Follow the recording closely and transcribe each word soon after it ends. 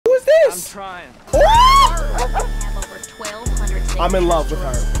I'm trying. I'm in love with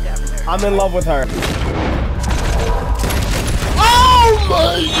her. I'm in love with her. Oh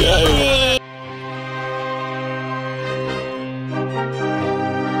my god!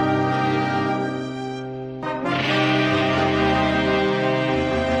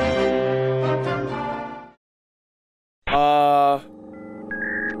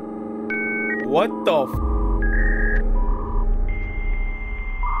 What the f—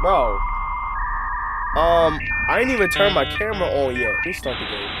 Bro. I ain't even turned my camera on yet. Let me start the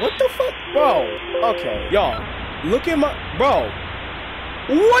game. What the fuck? Bro. Okay, y'all. Look at my— Bro.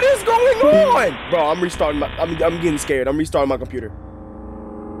 What is going on? Bro, I'm restarting my— I'm getting scared. I'm restarting my computer.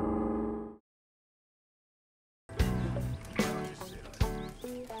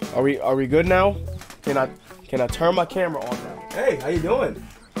 Are we good now? Can I turn my camera on now? Hey, how you doing?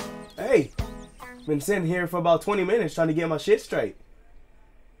 Hey. Been sitting here for about 20 minutes trying to get my shit straight.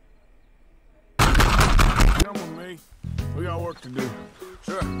 Come with me. We got work to do.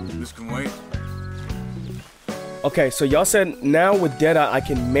 Sure, this can wait. Okay, so y'all said now with Deadeye I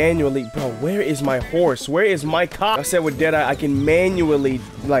can manually— Bro, where is my horse? Where is my cop? I said with Deadeye I can manually,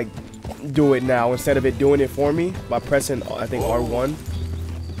 like, do it now instead of it doing it for me by pressing, I think, R1.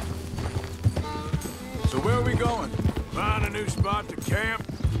 So where are we going? Find a new spot to camp.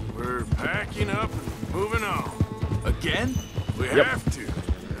 We're packing up and moving on. Again? We have to.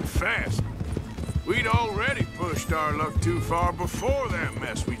 And fast. We'd already pushed our luck too far before that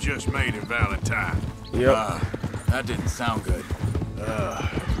mess we just made in Valentine. Yep. That didn't sound good.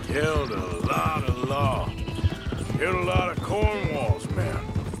 Killed a lot of law. Killed a lot of Cornwall's men.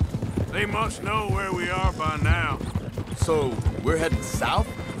 They must know where we are by now. So, we're heading south?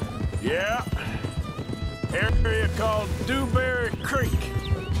 Yeah. Area called Dewberry Creek.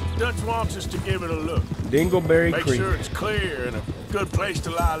 Dutch wants us to give it a look. Dingleberry Make Creek. sure it's clear and a good place to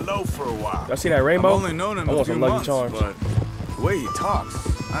lie low for a while. Y'all see that rainbow? I've only known him I a want few some Lucky months, Charms. but the way he talks,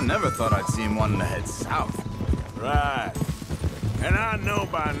 I never thought I'd see him wanting to head south. Right. And I know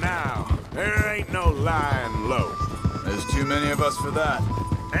by now, there ain't no lying low. There's too many of us for that.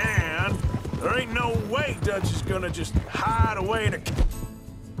 And there ain't no way Dutch is gonna just hide away in a...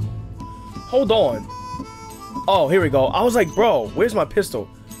 Hold on. Oh, here we go. I was like, bro, where's my pistol?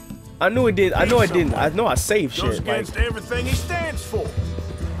 I knew it did. I know I didn't. I know I saved Goes shit. against Like, everything he stands for.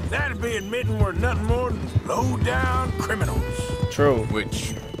 That'd be admitting we're nothing more than low-down criminals. true.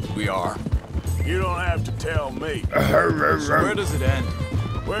 Which we are. You don't have to tell me. So where does it end?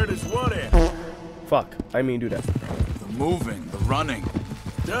 Where does what end? Fuck. I mean, do that. The moving, the running.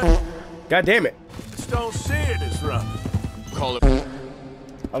 Dutch God damn it. don't see it as running. Call it.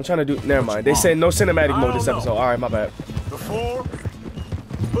 I'm trying to do. Never mind. They said no cinematic mode this episode. All right, my bad. Before,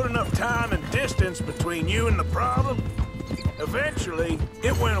 put enough time and distance between you and the problem. Eventually,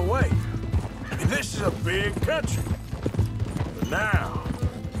 it went away. I mean, this is a big country. But now,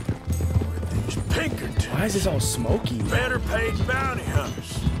 with these Pinkertons, Why is this all smoky? better paid bounty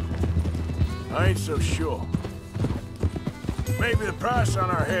hunters. I ain't so sure. Maybe the price on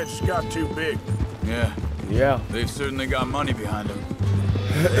our heads got too big. Yeah, Yeah. they've certainly got money behind them.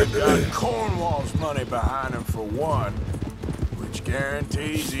 They've got Cornwall's money behind them for one, which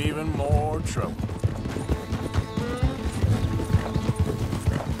guarantees even more trouble.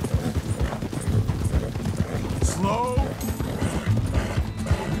 Slow.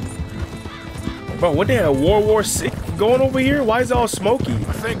 Bro, what the hell? World War VI going over here? Why is it all smoky?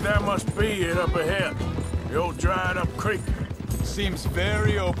 I think that must be it up ahead. The old dried up creek. Seems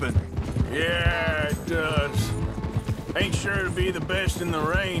very open. Yeah, it does. Ain't sure to be the best in the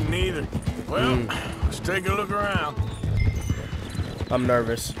rain, neither. Well, let's take a look around. I'm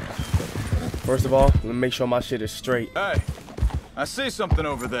nervous. First of all, let me make sure my shit is straight. Hey, I see something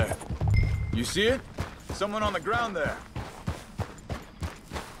over there. You see it? Someone on the ground there.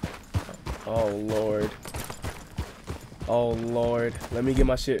 Oh, Lord. Oh, Lord. Let me get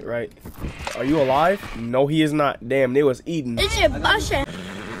my shit right. Are you alive? No, he is not. Damn, they was eating.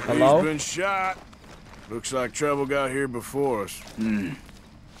 Hello? He's been shot. Looks like trouble got here before us.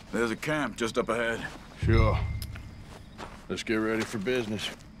 There's a camp just up ahead. Sure. Let's get ready for business.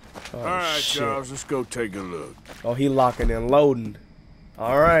 Oh, All right, shit. Charles, let's go take a look. Oh, he locking and loading.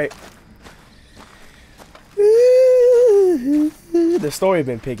 All right. The story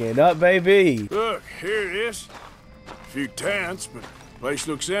been picking up, baby. Look, here it is. A few tents, but place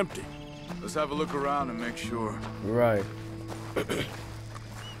looks empty. Let's have a look around and make sure. Right.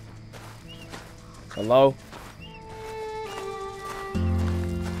 Hello?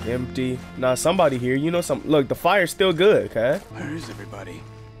 Empty. Nah, somebody here. You know some. Look, the fire's still good, okay? Where is everybody?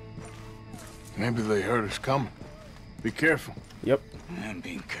 Maybe they heard us coming. Be careful. Yep. I'm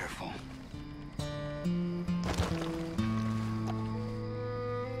being careful.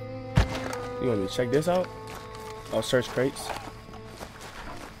 You want me to check this out? Oh, search crates.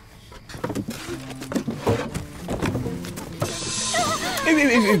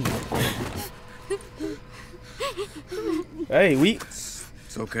 Hey,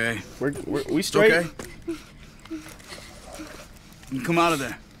 It's okay. we straight. It's okay. You come out of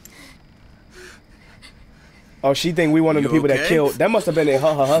there. Oh, she think we one of the You people that okay? killed. That must have been her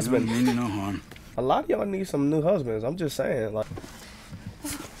husband. No, mean you no harm. A lot of y'all need some new husbands. I'm just saying, like.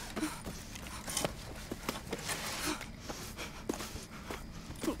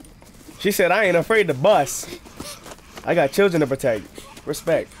 She said, I ain't afraid to bust. I got children to protect.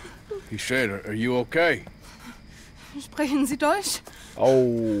 Respect. He said, are you okay? Sprechen Sie Deutsch?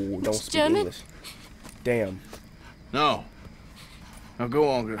 Oh, don't speak German? English. Damn. No. Now go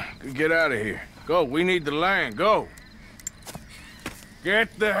on, get out of here. Go, we need the land, go.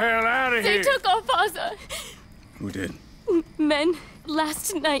 Get the hell out of They here. took our father. Who did? Men,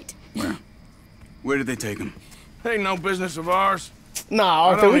 last night. Where? Where did they take him? Ain't no business of ours. Nah, I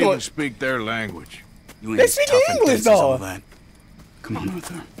Arthur, don't we even going speak their language. You ain't They as speak tough and English, dense as all though. that. Come on,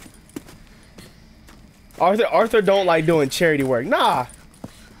 Arthur. Arthur don't like doing charity work. Nah.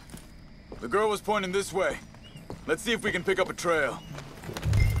 The girl was pointing this way. Let's see if we can pick up a trail.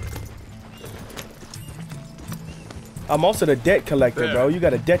 I'm also the debt collector, There. bro. You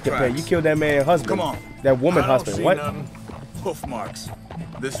got a debt to pay. You Tracks. killed that man's husband. Come on. That woman I don't husband. see What? nothing. Hoof marks.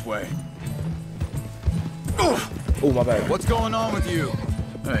 This way. Oh, my bad. What's going on with you?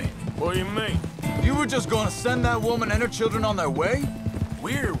 Hey, What do you mean? you were just gonna send that woman and her children on their way?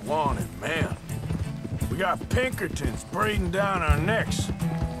 We're wanted, man. We got Pinkertons breathing down our necks.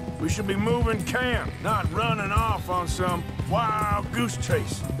 We should be moving camp, not running off on some wild goose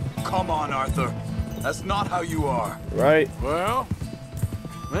chase. Come on, Arthur. That's not how you are. Right? Well,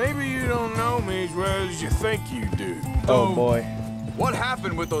 maybe you don't know me as well as you think you do. Oh, boy. What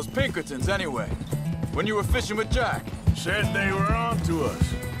happened with those Pinkertons anyway? When you were fishing with Jack? Said they were on to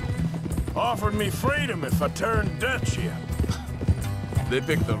us. Offered me freedom if I turned Dutch here. They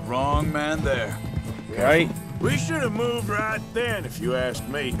picked the wrong man there. Right? We should have moved right then, if you asked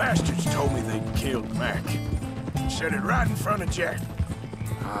me. Bastards told me they'd killed Mac. Said it right in front of Jack.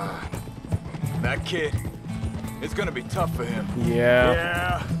 That kid, it's gonna be tough for him. Yeah.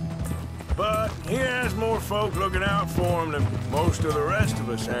 Yeah, but he has more folk looking out for him than most of the rest of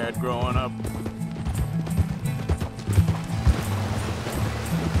us had growing up.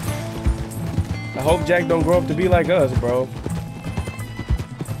 I hope Jack don't grow up to be like us, bro.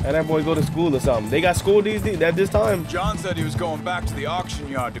 And that boy go to school or something. They got school at this time? John said he was going back to the auction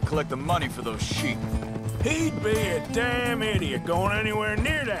yard to collect the money for those sheep. He'd be a damn idiot going anywhere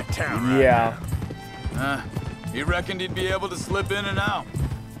near that town right Yeah. He reckoned he'd be able to slip in and out.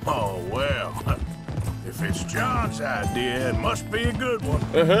 now. Oh, well. If it's John's idea, it must be a good one.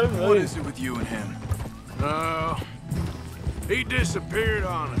 What is it with you and him? He disappeared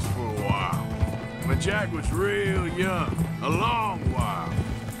on us for a while. When Jack was real young. A long while.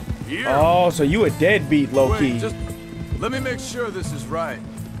 Years. Oh, so you a deadbeat, low-key. Wait, just let me make sure this is right.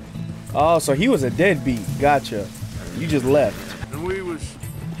 Oh, so he was a deadbeat. Gotcha. You just left. And we was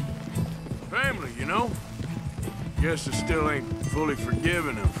family, you know? Guess I still ain't fully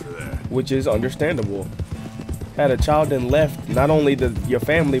forgiven him for that. Which is understandable. Had a child and left not only your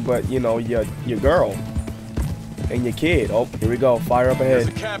family, but, you know, your girl. And your kid. Oh, here we go. Fire up There's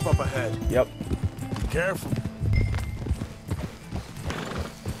ahead. a camp up ahead. Yep. Careful.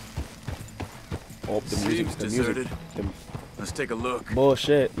 Oh, the music. Seems The music. deserted. Let's take a look.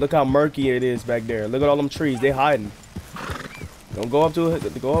 Bullshit. Look how murky it is back there. Look at all them trees. They hiding. Don't go up to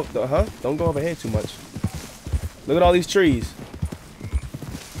it. Go up. Don't go up ahead too much. Look at all these trees.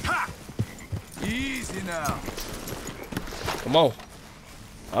 Ha! Easy now. Come on.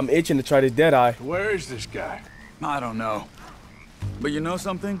 I'm itching to try this dead eye. Where is this guy? I don't know. But you know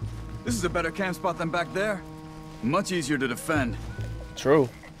something? This is a better camp spot than back there. Much easier to defend. True.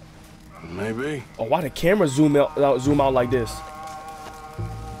 Maybe. Oh, why the camera zoom out like this?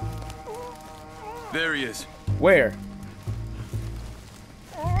 There he is. Where?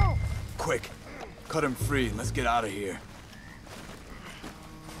 Quick. Cut him free and let's get out of here.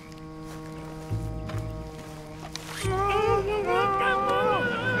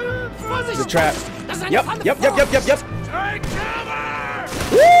 The trap. Yep. Take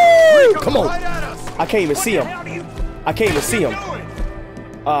cover! Woo! Come on. Right at us! I can't even see him. I can't even see him.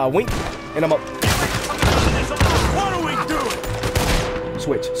 Wink. And I'm up. What are we doing?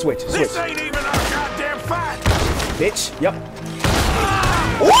 Switch. This ain't even our goddamn fight! Bitch. Yep.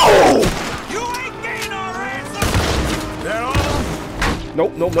 Whoa! You ain't getting our answer! That all?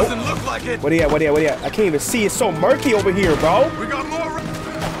 Nope, nope, nope. Doesn't look like it. Where he at? Where he at? Where he at? I can't even see. It's so murky over here, bro. We got more.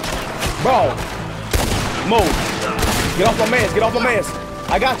 Bro. Move. Get off my mans. Get off my mans.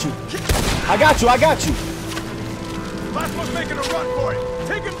 I got you. I got you. I got you. Last one's making a run for it.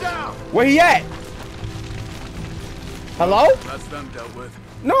 Take him down. Where he at? Hello? That's them dealt with.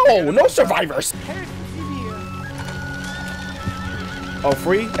 No, no survivors. Oh,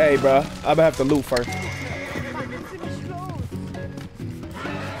 free? Hey, bro. I'm gonna have to loot first.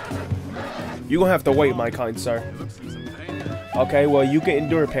 You gonna have to wait, my kind sir. Okay, well, you can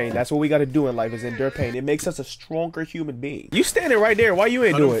endure pain. That's what we gotta do in life, is endure pain. It makes us a stronger human being. You standing right there. Why you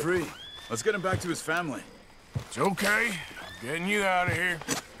ain't do it? Free. Let's get him back to his family. It's okay. I'm getting you out of here.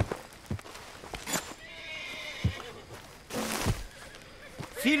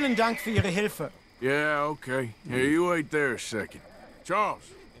 Vielen Dank für Ihre Hilfe. Yeah, okay. Here, you wait there a second. Charles,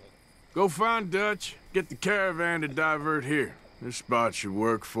 go find Dutch. Get the caravan to divert here. This spot should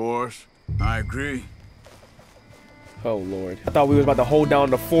work for us. I agree. Oh, Lord. I thought we was about to hold down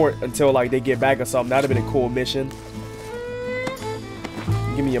the fort until, like, they get back or something. That'd have been a cool mission.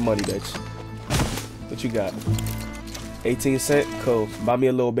 Give me your money, bitch. What you got? 18 cents? Cool. Buy me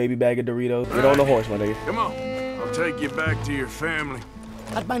a little baby bag of Doritos. Get on the horse, my nigga. Come on. I'll take you back to your family.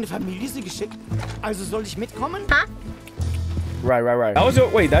 Hat meine Familie sie geschickt? Also soll ich mitkommen? Right. That was your,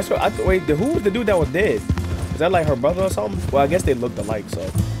 wait, that's what, wait, who was the dude that was dead? Is that like her brother or something? Well, I guess they looked alike, so.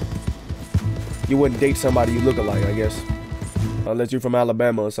 You wouldn't date somebody you look alike, I guess. Unless you're from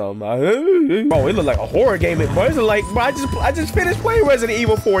Alabama or something. Bro, it looked like a horror game. Bro, it's like, bro, I just finished playing Resident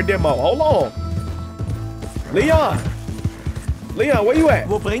Evil 4 demo. Hold on. Leon, where you at?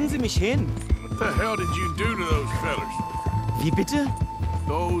 Wo bringen Sie mich hin? What the hell did you do to those fellas? Wie bitte?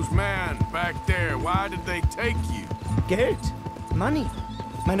 Those men back there, why did they take you? Geld. Money.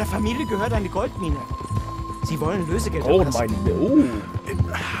 Meiner Familie gehört eine Goldmine. Sie wollen Lösegeld. Gold mine. Ooh.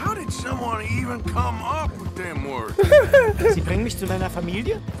 How did someone even come up with them words? Sie bringen mich zu meiner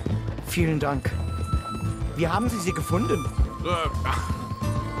Familie? Vielen Dank. Wie haben Sie gefunden? Look,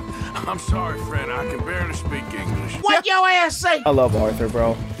 I'm sorry, friend. I can barely speak English. What your ass say? I love Arthur,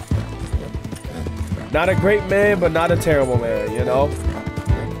 bro. Not a great man, but not a terrible man, you know?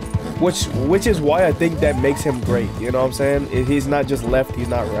 Which is why I think that makes him great, you know what I'm saying? He's not just left, he's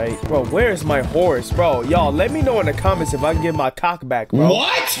not right. Bro, where's my horse, bro? Y'all, let me know in the comments if I can get my cock back, bro.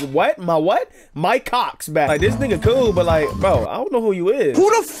 What? What? My what? My cock's back. Like, this nigga cool, but like, bro, I don't know who you is. Who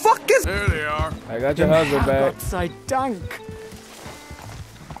the fuck is? There they are. I got your husband back. Gott sei Dank.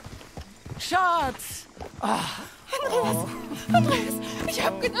 Schatz. Andreas, ich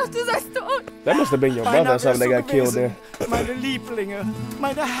hab gedacht, du seist tot. That must have been your brother or something that got killed there. Meine Lieblinge,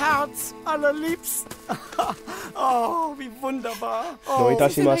 meine Herz allerliebst. Oh, wie wunderbar. Oh,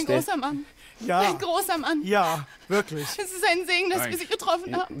 Sie sind ein großer Mann. ja, Ein großer Mann. ja, wirklich. Es ist ein Segen, dass wir sie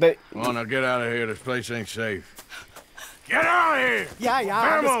getroffen haben. Come on, now get out of here. This place ain't safe. Get out of here! Ja,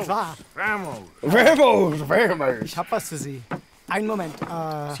 alles klar. Vamos. Ich hab was für Sie. Einen Moment.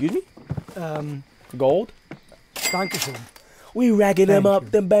 Excuse me? Gold? Dankeschön. We racking them Thank up you.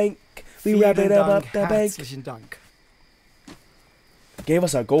 the bank. We wrapping them up the bank. Herzlichen Dank. Gave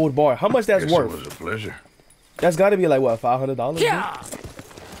us a gold bar. How much that's Guess it worth? was a pleasure. That's got to be like, what, $500? Yeah.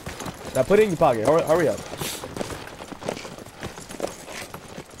 Now put it in your pocket. Hurry up.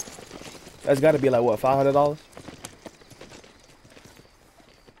 That's got to be like, what, $500?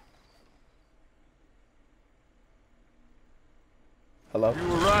 Hello? You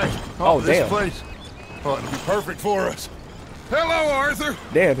were right. Oh, this damn. place. Oh, it'll be perfect for us. Hello, Arthur.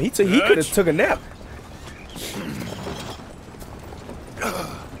 Damn, he could have took a nap.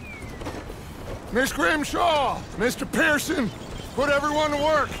 Miss Grimshaw, Mr. Pearson, put everyone to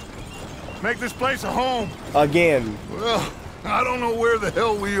work. Make this place a home. Again. Well, I don't know where the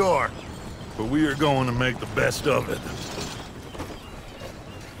hell we are, but we are going to make the best of it.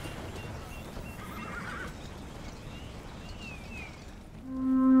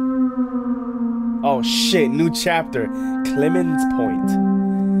 Oh shit, new chapter. Clemens Point.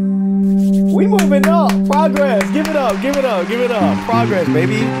 We moving up. Progress. Give it up. Give it up. Give it up. Progress,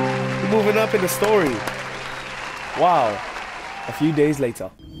 baby. We're moving up in the story. Wow. A few days later.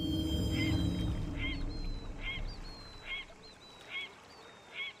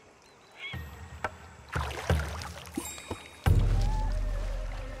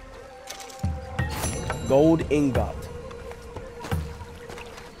 Gold ingot.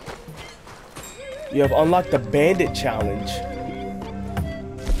 You have unlocked the bandit challenge.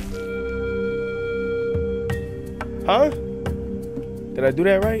 Huh? Did I do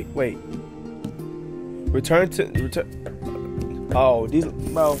that right? Wait. Return. Oh, these,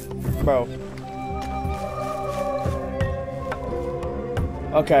 bro.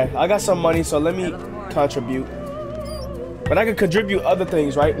 Okay, I got some money, so let me contribute. But I can contribute other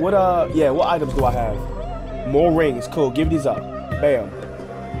things, right? What yeah, what items do I have? More rings, cool. Give these up. Bam.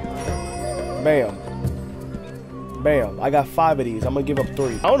 Bam. Bam. I got 5 of these. I'm gonna give up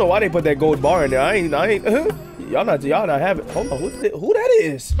 3. I don't know why they put that gold bar in there. I ain't y'all not having. Hold on, who that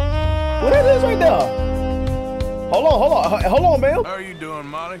is? Who that is right there? Hold on, ma'am. How are you doing,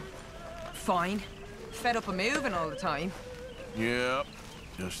 Molly? Fine. Fed up of moving all the time. Yep,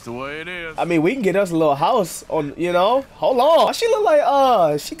 just the way it is. I mean, we can get us a little house on, you know. Hold on. She look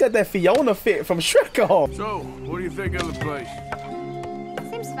like she got that Fiona fit from Shrek on. So, what do you think of the place?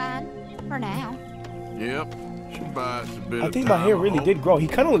 Seems fine for now. Yep, should buy us a bit. I think my hair really did grow. He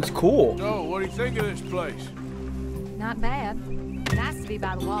kind of looks cool. So, what do you think of this place? Not bad. Nice to be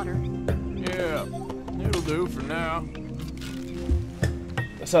by the water. Yeah, it'll do for now.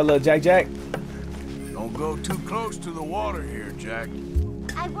 What's up, little Jack? Don't go too close to the water here, Jack.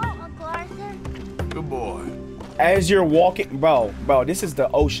 I won't, Uncle Arthur. Good boy. As you're walking, bro, this is the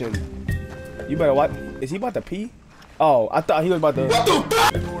ocean. You better wipe. Is he about to pee? Oh, I thought he was about to. What the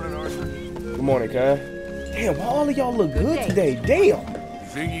fuck? Good morning, Arthur. Good morning, cuz. Damn, why all of y'all look good today? Damn. You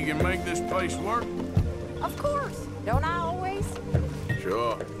think you can make this place work? Of course. Don't I always?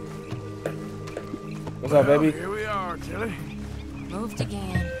 Sure. What's up, baby? Here we are, Tilly. Moved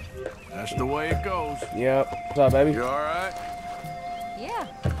again. That's the way it goes. Yep. What's up, baby? You all right? Yeah,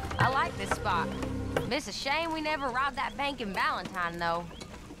 I like this spot. It's a shame we never robbed that bank in Valentine, though.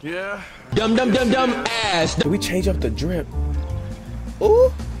 Yeah. Dumb ass. Did we change up the drip?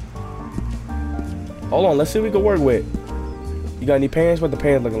 Ooh. Hold on, let's see what we can work with. You got any pants? What the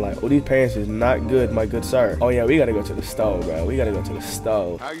pants looking like? Oh, these pants is not good, my good sir. Oh yeah, we gotta go to the stove, bro. We gotta go to the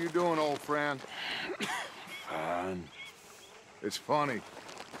stove. How you doing, old friend? Fine. It's funny,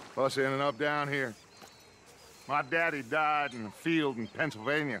 us ending up down here. My daddy died in a field in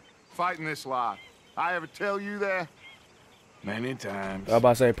Pennsylvania, fighting this lot. I ever tell you that? Many times. I was about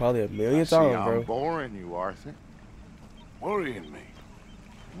to say probably a million See, times, I'm bro. boring you, Arthur. Worrying me.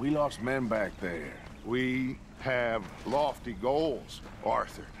 We lost men back there. We have lofty goals,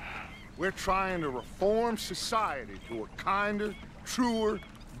 Arthur. We're trying to reform society to a kinder, truer,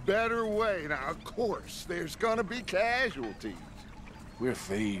 better way. Now, of course, there's gonna be casualties. We're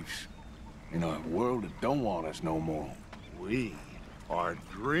thieves. In a world that don't want us no more. We are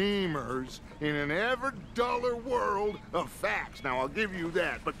dreamers in an ever duller world of facts. Now, I'll give you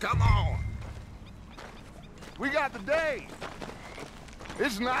that, but come on. We got the day.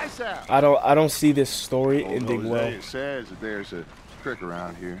 It's nice out. I don't see this story ending well. It says that there's a creek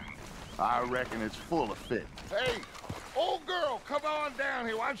around here. I reckon it's full of fish. Hey, old girl, come on down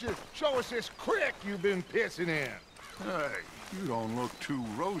here. Why don't you show us this creek you've been pissing in? Hey, you don't look too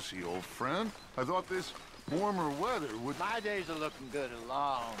rosy, old friend. I thought this warmer weather would... My days are looking good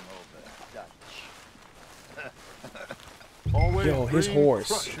along over Dutch. Always Yo, his green, horse.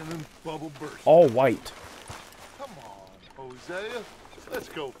 crushing and bubble bursting. All white. Come on, Hosea. Let's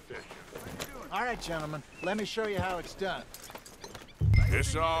go fishing. All right, gentlemen, let me show you how it's done.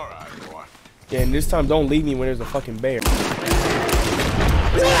 It's all right, boy. Yeah, and this time don't leave me when there's a fucking bear.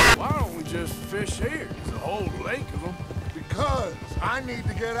 Why don't we just fish here? There's a whole lake of them. Because I need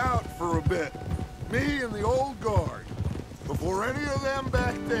to get out for a bit. Me and the old guard. Before any of them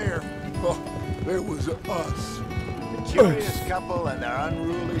back there, oh, there was us. The curious couple and their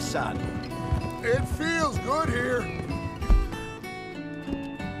unruly son. It feels good here.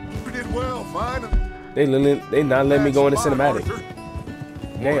 We did well finding. They not letting me go in the cinematic. Arthur.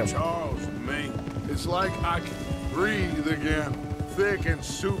 Damn. Charles and me. It's like I can breathe again. Thick and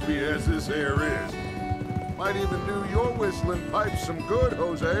soupy as this air is. Might even do your whistling pipes some good,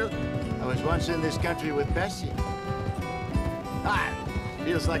 Hosea. I was once in this country with Bessie.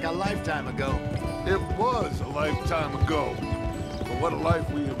 Feels like a lifetime ago. It was a lifetime ago. But what a life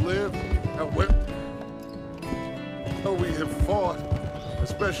we have lived, how we have fought,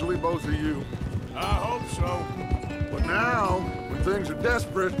 especially both of you. I hope so. But now, when things are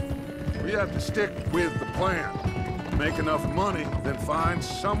desperate, we have to stick with the plan. Make enough money, then find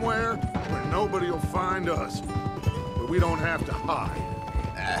somewhere where nobody will find us. But we don't have to hide.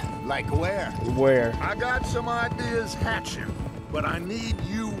 Like where? Where? I got some ideas hatching, but I need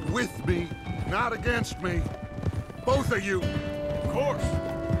you with me, not against me. Both of you. Of course.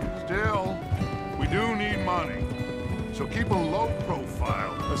 Still, we do need money. So keep a low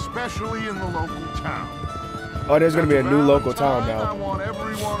profile, especially in the local town. Oh, there's gonna be a new local town I now. want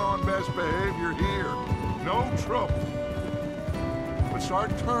everyone on best behavior here. No trouble. But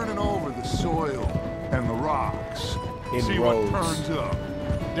start turning over the soil and the rocks. In See roads. what turns up.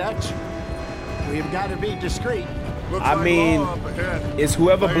 Dutch, we've got to be discreet. I mean, it's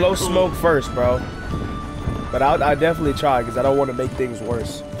whoever blows smoke first, bro. But I definitely try because I don't want to make things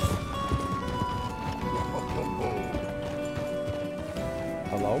worse.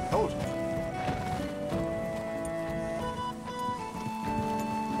 Hello?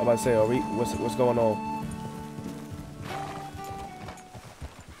 I'm about to say, what's going on?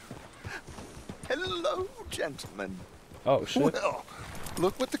 Hello, gentlemen. Oh, shit. Well,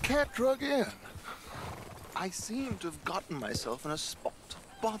 look what the cat drug in. I seem to have gotten myself in a spot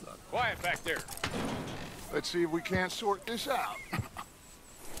of bother. Quiet back there. Let's see if we can't sort this out. I'm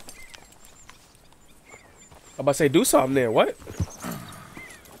about to say, do something there. What?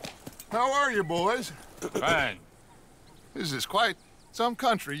 How are you, boys? Fine. This is quite some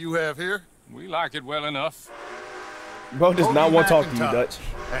country you have here. We like it well enough. Bro does not want to talk to you, Dutch.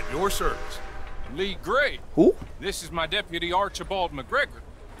 At your service. Lee Gray. Who? This is my deputy, Archibald McGregor.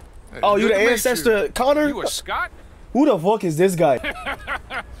 Oh, you the ancestor, Connor? You a Scot? Who the fuck is this guy?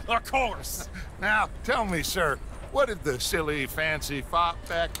 Of course. Now, tell me, sir, what did the silly, fancy fop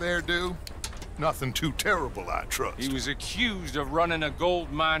back there do? Nothing too terrible, I trust. He was accused of running a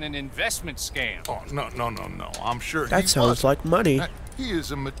gold mining investment scam. Oh, no. I'm sure That sounds like money. He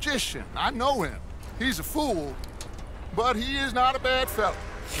is a magician. I know him. He's a fool, but he is not a bad fellow.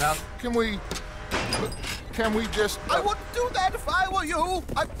 Now, can we just... I wouldn't do that if I were you.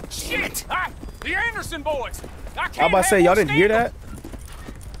 Shit! The Anderson boys! I'm about to say, y'all didn't hear that?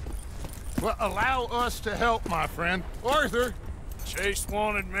 Well, allow us to help, my friend. Arthur. Chase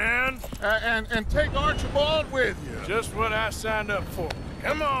wanted man. And take Archibald with you. Just what I signed up for.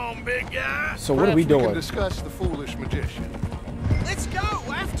 Come on, big guy. So what are we doing? We can discuss the foolish magician. Let's go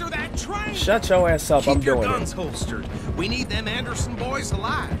after that train. Shut your ass up. I'm Keep your doing guns it. holstered. We need them Anderson boys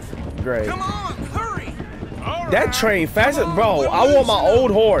alive. Great. Come on, hurry. All That right. train faster, Come on, bro. we're I want my losing old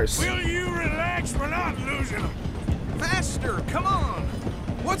them. horse. Will you relax? We're not losing them. Faster, come on.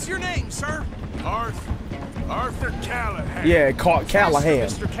 What's your name, sir? Arthur Callahan. Yeah, Callahan.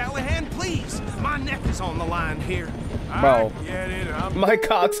 Faster, Mr. Callahan, please. My neck is on the line here. Bro. I get it. My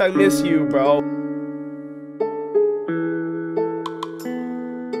Cox, I miss you, bro.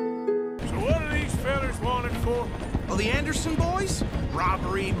 So what are these fellas wanted for? Well, the Anderson boys?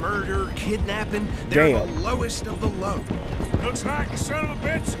 Robbery, murder, kidnapping. They're Damn. the lowest of the low. Looks like the son of a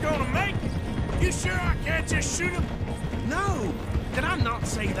bitch is gonna make it. You sure I can't just shoot him? No. Did I not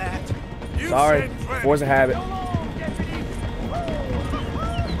say that? You Sorry. said plenty. Force a habit.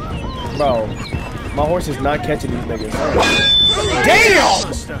 Bro, my horse is not catching these niggas. Damn!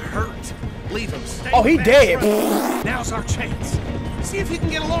 Must have hurt. Leave him. Stay Oh, he back. dead. Now's our chance. See if you can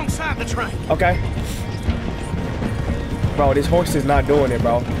get alongside the train. Okay. Bro, this horse is not doing it,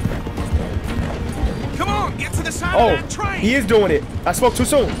 bro. Come on, get to the side Oh, of that train. he is doing it. I spoke too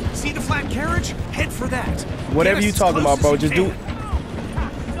soon. See the flat carriage? Head for that. Whatever Get you us as talking close about, bro, as you just do. can.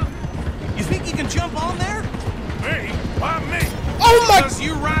 You think you can jump on there? Me? Why me? Oh my! Because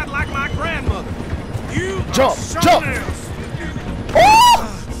you ride like my grandmother. You Jump, are something jump. else. Oh!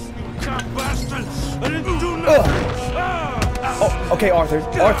 God bastard! I didn't do nothing. Oh, okay, Arthur.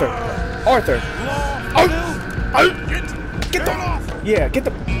 Arthur. Get the. Yeah, get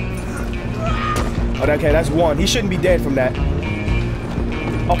the. Oh, okay, that's one. He shouldn't be dead from that.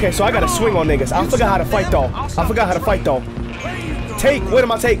 Okay, so I gotta swing on niggas. I forgot how to fight though. Take. What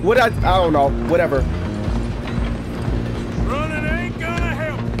am I take? What I don't know. Whatever. Running ain't gonna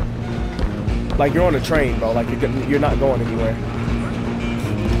help. Like you're on a train, bro. Like you're not going anywhere.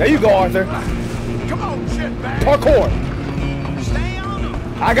 There you go, Arthur. Come on, shitbag. Parkour. Stay on him.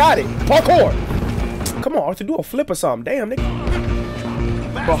 I got it. Parkour. Come on, Arthur, do a flip or something. Damn,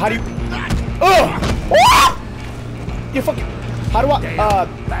 nigga. Bro, how do you? You fucking. How do I?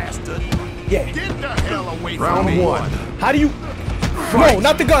 Bastard. Yeah. Get the hell away from Round me. one. How do you? No,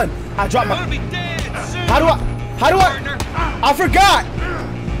 not the gun. I dropped my. Be dead soon. How do I? I forgot.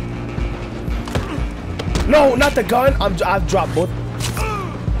 No, not the gun. I've dropped both.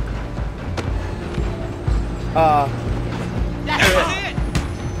 That's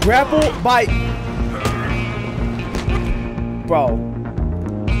it. Grapple by. Bro,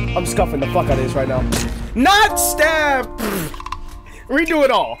 I'm scuffing the fuck out of this right now. Not stab. Redo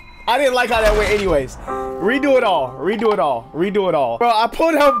it all. I didn't like how that went anyways. Redo it all. Bro, I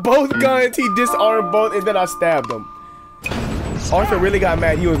pulled out both guns. He disarmed both and then I stabbed him. Arthur really got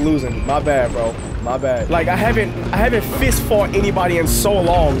mad. He was losing. My bad, bro. My bad. Like I haven't fist fought anybody in so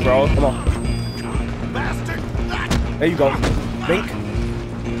long, bro. Come on. There you go. Think.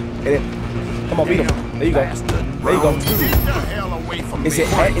 And then, come on, beat him. There you go. There you go. Is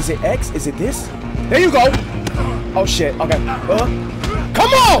it X? Is it this? There you go. Oh shit. Okay.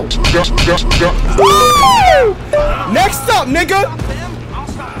 Come on! Woo! Next up, nigga! I'll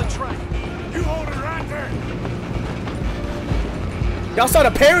stop the train. You hold it right there. Y'all saw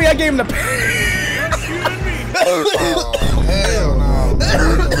the parry? I gave him the parry. Just you and me. Oh, hell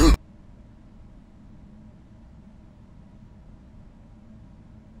no.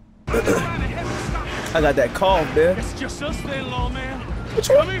 I got that cough, man. It's just us then, lawman. Which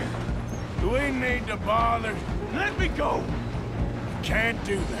one? Come here. We need to bother. Let me go. Can't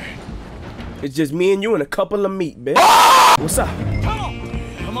do that. It's just me and you and a couple of meat, bitch. What's up?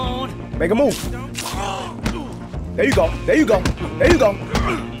 Come on. Make a move. There you go. There you go. There you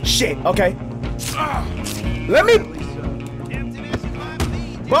go. Shit. Okay. Let me.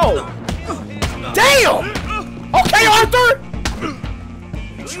 Bro. Damn. Okay, Arthur.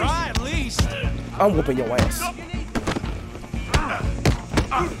 Try at least. I'm whooping your ass.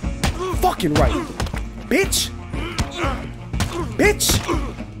 Fucking right. Bitch.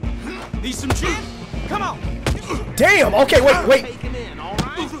 Bitch. Need some gin? Come on. Damn. Okay, wait.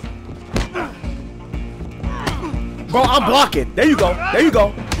 Bro, I'm blocking. There you go. There you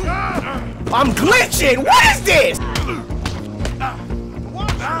go. I'm glitching. What is this?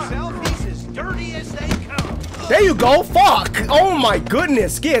 Watch yourself. He's as dirty as they come. There you go. Fuck. Oh my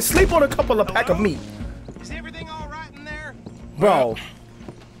goodness. Yeah, sleep on a couple of pack of meat. Is everything all right in there? Bro,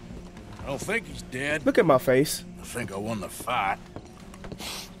 I don't think he's dead. look at my face. I think I won the fight.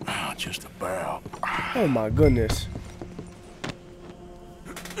 Just about. Oh my goodness.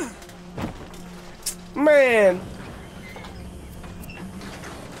 Man.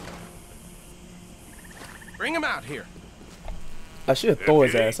 Bring him out here. I should throw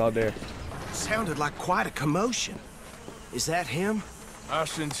his ass out there. Sounded like quite a commotion. Is that him? I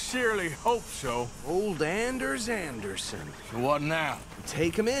sincerely hope so. Old Anders Anderson. So what now?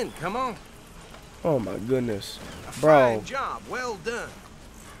 Take him in. Come on. Oh my goodness. A Bro. fine job. Well done.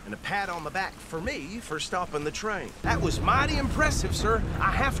 And a pat on the back for me for stopping the train. That was mighty impressive, sir.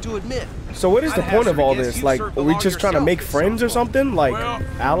 I have to admit. So what is the I'd point of hazard a all guess this? you Like, served are we along just trying to yourself make at friends some or something? Like, Well,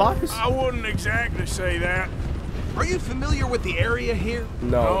 allies? I wouldn't exactly say that. Are you familiar with the area here? No.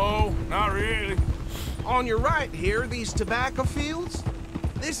 No, not really. On your right here, these tobacco fields?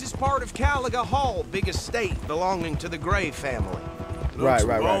 This is part of Caliga Hall, big estate belonging to the Gray family. Right.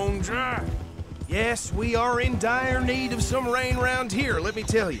 Bone dry. Yes, we are in dire need of some rain around here, let me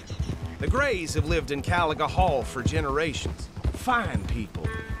tell you. The Grays have lived in Caliga Hall for generations. Fine people.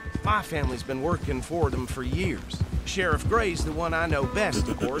 My family's been working for them for years. Sheriff Gray's the one I know best,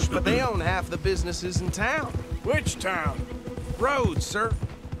 of course, but they own half the businesses in town. Which town? Rhodes, sir.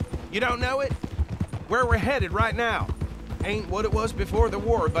 You don't know it? Where we're headed right now. Ain't what it was before the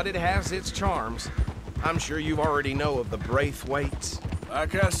war, but it has its charms. I'm sure you already know of the Braithwaites.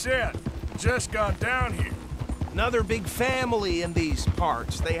 Like I said, just got down here. Another big family in these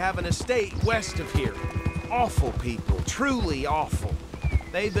parts. They have an estate west of here. Awful people, truly awful.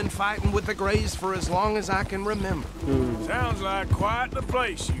 They've been fighting with the Grays for as long as I can remember. Sounds like quite the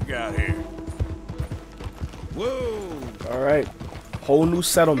place you got here. Whoa! All right. Whole new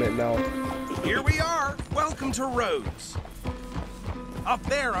settlement now. Here we are. Welcome to Rhodes. Up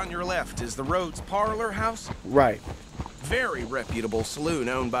there on your left is the Rhodes Parlor House. Right. Very reputable saloon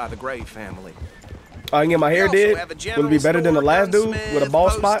owned by the Gray family. I can get my hair We also did. have a Would general it be better than the store, last dude gunsmith, with a bald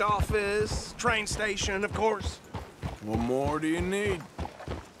post spot? office, train station, of course. What more do you need?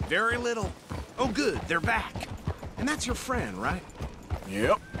 Very little. Oh, good. They're back. And that's your friend, right?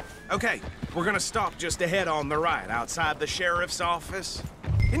 Yep. Okay, we're gonna stop just ahead on the right, outside the sheriff's office.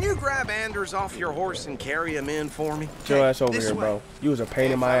 Can you grab Anders off your horse and carry him in for me? Get your ass over This here, way. bro. You was a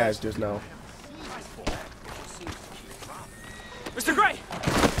pain in my ass just now. Mr. Gray!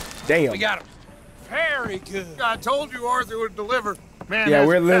 Damn. We got him. Very good. I told you Arthur would deliver. Man, Yeah, that's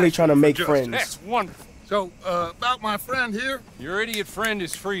we're literally passion trying to for make justice. friends. That's wonderful. So, about my friend here, Your idiot friend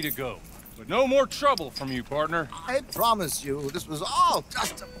is free to go. But no more trouble from you, partner. I promise you, this was all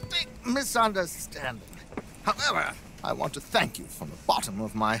just a big misunderstanding. However, I want to thank you from the bottom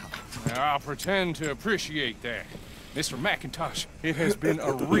of my heart. Now, I'll pretend to appreciate that. Mr. McIntosh, it has been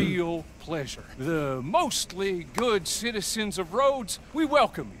a real pleasure. The mostly good citizens of Rhodes, we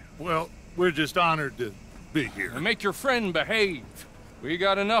welcome you. well, we're just honored to be here. And make your friend behave. We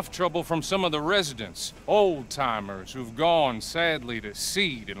got enough trouble from some of the residents, old-timers who've gone, sadly, to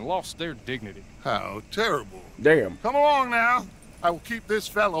seed and lost their dignity. How terrible. Damn. Come along now. I will keep this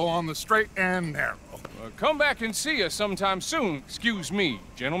fellow on the straight and narrow. Come back and see us sometime soon. Excuse me,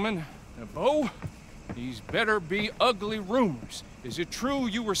 gentlemen. Bo, These better be ugly rumors. Is it true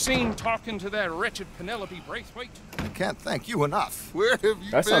you were seen talking to that wretched Penelope Braithwaite? I can't thank you enough. Where have you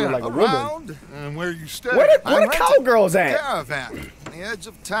That been? sounded like a Around? woman. And where you stay? Where the cowgirls at? Caravan on the edge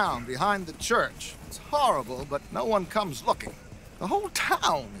of town behind the church. It's horrible, but no one comes looking. The whole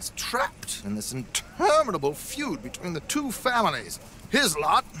town is trapped in this interminable feud between the two families. His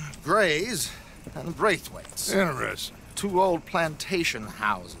lot, Gray's, and Braithwaite's. Interesting. Two old plantation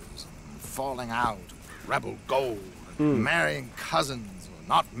houses, falling out, rebel gold, marrying cousins or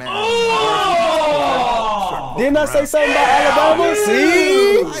not marrying. Oh! Didn't I say something about Alabama?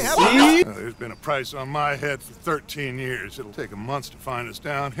 See? There's been a price on my head for 13 years. It'll take 'em months to find us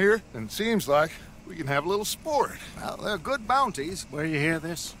down here, and it seems like we can have a little sport. Well, they're good bounties. Where you hear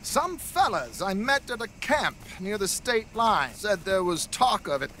this? Some fellas I met at a camp near the state line said there was talk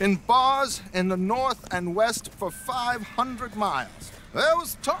of it in bars in the north and west for 500 miles. There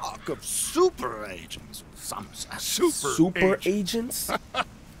was talk of super agents. Some Super agents?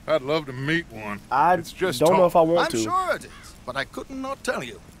 I'd love to meet one. I It's just don't know talk. if I want I'm to. sure it is, but I couldn't not tell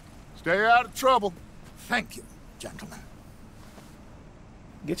you. Stay out of trouble. Thank you, gentlemen.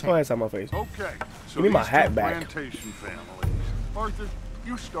 Get your ass out my face. Okay, so Give me my these hat two back. plantation families. Arthur,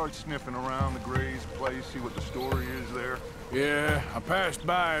 you start sniffing around the Gray's place, see what the story is there. Yeah, I passed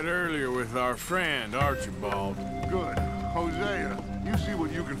by it earlier with our friend, Archibald. Good. Hosea, you see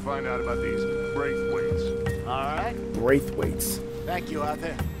what you can find out about these Braithwaites. All right. Braithwaites. Thank you,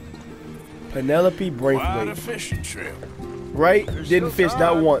 Arthur. Penelope Quite a Braithwaite. fishing trip. Right? There's Didn't still fish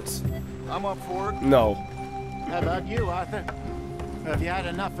not time. once. I'm up for it. No. How about you, Arthur? Have you had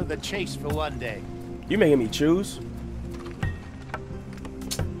enough of the chase for one day? You making me choose?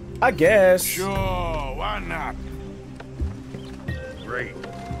 I guess. Sure, why not? Great.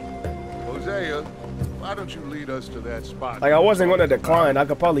 Hosea, why don't you lead us to that spot? Like, I wasn't going to decline. I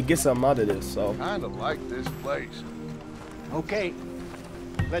could probably get something out of this, so. Kinda like this place. Okay.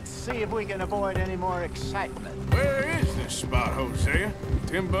 Let's see if we can avoid any more excitement. Where is this spot, Hosea?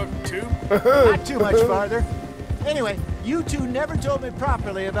 Timbuktu? Not too much farther. Anyway, you two never told me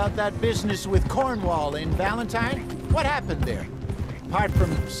properly about that business with Cornwall in Valentine. What happened there? Apart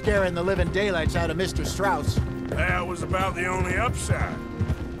from scaring the living daylights out of Mr. Strauss. That was about the only upside.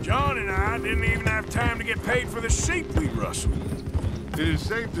 John and I didn't even have time to get paid for the sheep we rustled. It is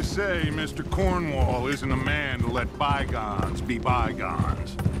safe to say Mr. Cornwall isn't a man to let bygones be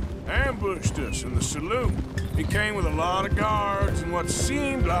bygones. Ambushed us in the saloon. He came with a lot of guards and what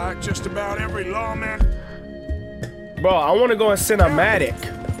seemed like just about every lawman. Bro, I want to go in cinematic.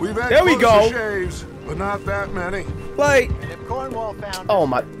 We've had There we go. shaves, but not that many. Like, And if Cornwall found oh us,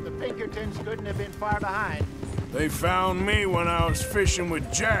 my. the Pinkertons couldn't have been far behind. They found me when I was fishing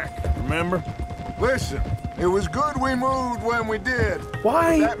with Jack, remember? Listen, it was good we moved when we did.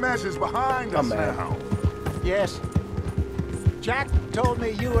 Why? But that mess is behind us I'm mad. now. Yes. Jack told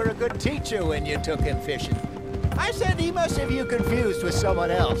me you were a good teacher when you took him fishing. I said he must have you confused with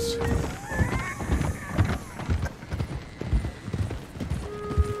someone else.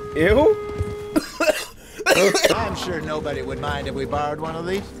 Ew? I'm sure nobody would mind if we borrowed one of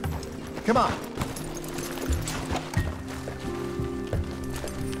these. Come on.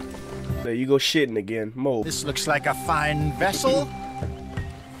 There you go shitting again. Move. This looks like a fine vessel.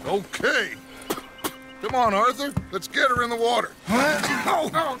 Okay. Come on, Arthur. Let's get her in the water.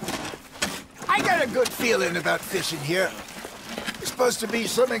 I got a good feeling about fishing here. It's supposed to be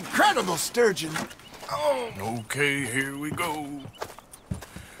some incredible sturgeon. Oh. Okay, here we go.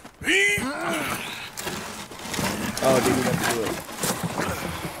 Oh, didn't have to do it.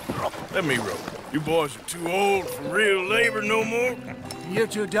 Let me row. You boys are too old for real labor no more. You're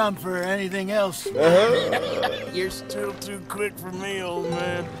too dumb for anything else. You're still too quick for me, old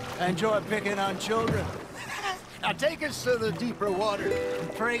man. I enjoy picking on children. Now take us to the deeper water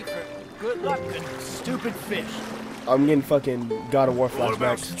and pray for good luck and stupid fish. I'm getting fucking God of War What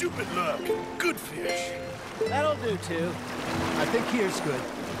about flashbacks. stupid luck? Good fish. That'll do too. I think here's good.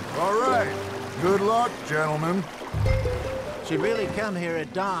 All right. Good luck, gentlemen. Should really come here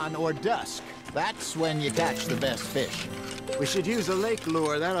at dawn or dusk. That's when you catch the best fish. We should use a lake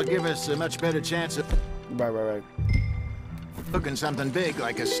lure. That'll give us a much better chance of Right. hooking something big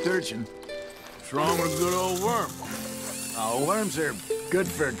like a sturgeon. What's wrong with a good old worm? Oh, worms are good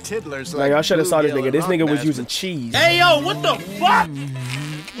for tiddlers Like, like y'all should have saw this bluegill nigga. This and nigga was rockbass, using cheese. Hey, yo, what the fuck?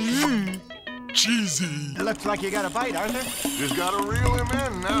 Cheesy. It looks like you got a bite, Arthur. Just gotta reel him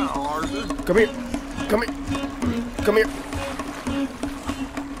in now, Arthur. Come here. Come here. Come here.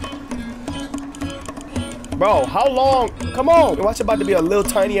 Bro, how long? Come on. Watch about to be a little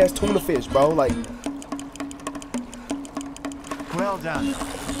tiny ass tuna fish, bro. Like, Well done.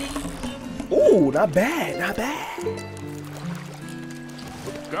 Ooh, not bad, not bad.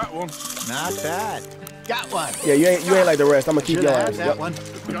 Got one. Not bad. Got one. Yeah, you ain't like the rest. I'm gonna keep your ass. That Yep. one.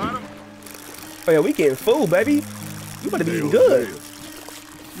 Got him. Oh yeah, we getting food, baby. You better be eating good. You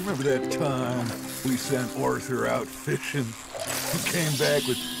remember that time we sent Arthur out fishing? He came back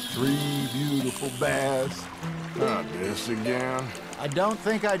with 3 beautiful bass. Not this again. I don't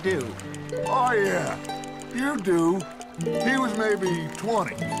think I do. Oh, yeah. You do. He was maybe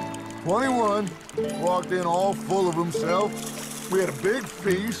 20. 21. Walked in all full of himself. We had a big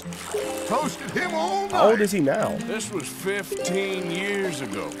feast. Toasted him all night. How old is he now? This was 15 years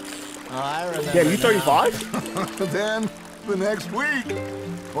ago. Oh, I remember. Damn, you 35? Then, the next week,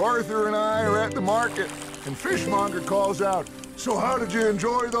 Arthur and I are at the market, and Fishmonger calls out, "So how did you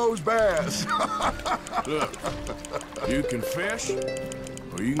enjoy those bass?" Look, you can fish,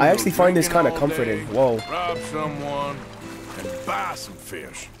 or you can I go actually find this drinking kind of all comforting. day, Whoa. rob someone, and buy some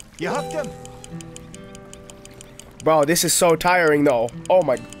fish. You hooked him? Bro, this is so tiring though. Oh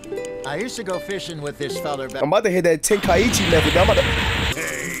my. I used to go fishing with this feller back. I'm about to hit that Tenkaichi method. I'm about to...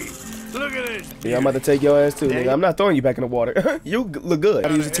 Hey, look at this. Yeah, I'm about to take your ass too, nigga. I'm not throwing you back in the water. You look good. I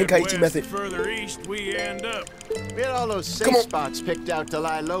use the Tenkaichi method. Further east we end up. We had all those safe spots picked out to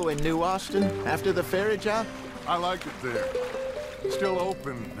lie low in New Austin after the ferry job. I like it there. Still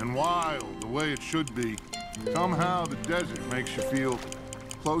open and wild, the way it should be. Somehow the desert makes you feel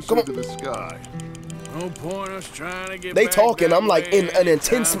closer to the sky. No point us trying to get They back talking. that I'm like in way an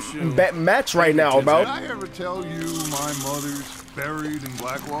intense anytime soon. match right now, bro. Did I ever tell you my mother's buried in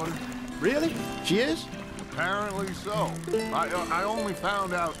Blackwater? Really? She is? Apparently so. I only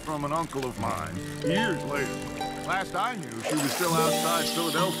found out from an uncle of mine years later. Last I knew, she was still outside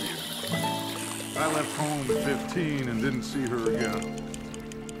Philadelphia. I left home at 15 and didn't see her again.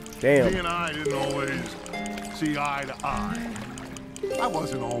 Damn. She and I didn't always see eye to eye. I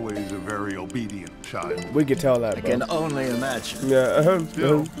wasn't always a very obedient child. We could tell that, I bro. can only imagine. Yeah.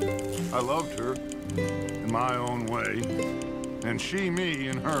 Still, I loved her in my own way, and she me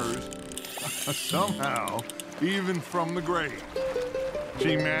in hers. Somehow, even from the grave,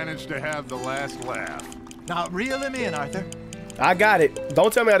 she managed to have the last laugh. Now reel him in, Arthur. I got it.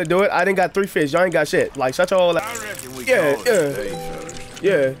 Don't tell me how to do it. I didn't got 3 fish. Y'all ain't got shit. Like, shut your whole ass. I reckon we Yeah, call it a day, fellas.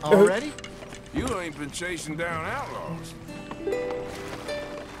 Yeah. Already? You ain't been chasing down outlaws.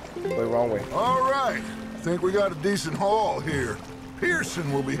 Wait, wrong way. All right, I think we got a decent haul here.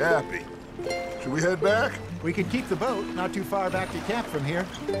 Pearson will be happy. Should we head back? We could keep the boat not too far back to camp from here.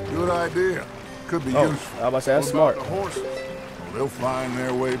 Good idea. Could be Oh, useful. I was about to say, that's What about smart. the horses? They'll find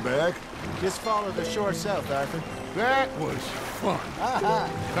their way back. Just follow the shore south, Arthur. That was fun.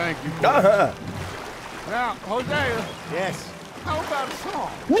 Thank you. Now, Hosea, Yes. how about a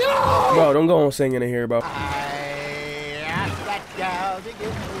song? Bro, don't go on singing in here, bro. I asked that gal to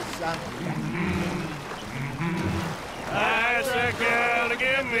give me some. I asked that gal to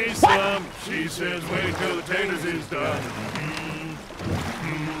give me some. She says, wait till the taters is done.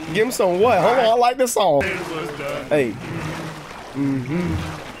 Give him some what? Hold on, I like this song. Taters was done. Hey.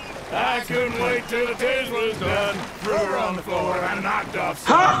 I couldn't wait till the taters was done. Threw her on the floor and knocked off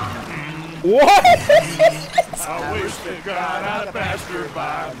some. What? I wish to God I'd have passed her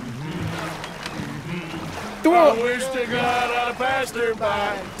by. Threw I her, wish to God I'd have passed her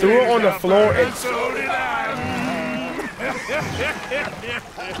by. threw her on the floor And and... so did I.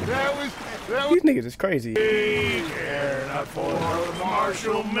 These niggas is crazy. We care not for the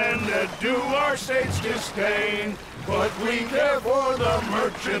martial men that do our state's disdain, but we care for the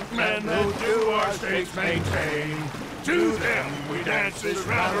merchant men who do our state's maintain. To them we dance this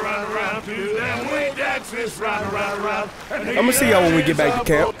round, around, around. To them we dance this round, around, around. I'm gonna see y'all when we get back to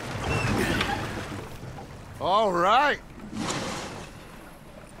camp. All right.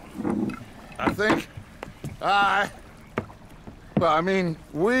 I think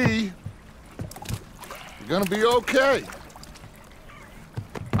we are gonna be okay.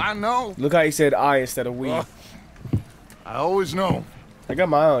 I know. Look how he said I instead of we. I always know. I got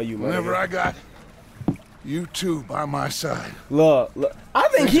my eye on you, man. Whenever I got you two by my side. Look. I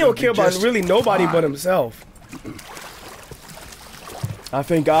think he don't care about just really nobody fine. but himself. I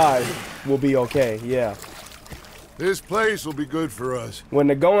think I will be okay, yeah. This place will be good for us. When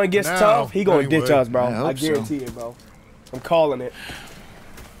the going gets Now, tough, he gonna anyway. ditch us, bro. I hope I guarantee it, bro. I'm calling it.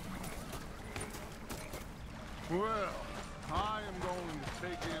 Well, I am going to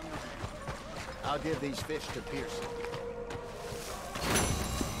take in. I'll give these fish to Pearson.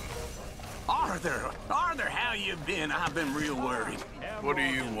 Arthur, how you been? I've been real worried. What do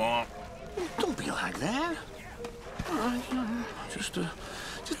you want? Don't be like that. Just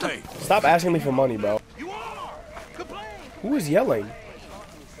Hey, Stop asking me for money, bro. Who is yelling?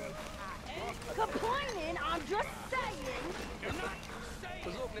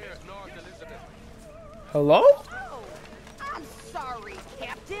 Hello? Oh, I'm sorry,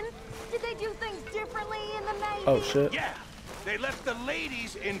 Captain. Did they do things differently in the Navy? Oh, shit. Yeah, they left the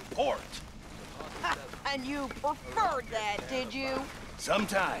ladies in port. And you preferred that, did you?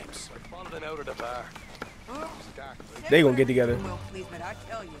 Sometimes. Out of the bar. They gonna get together. Well, please, man, I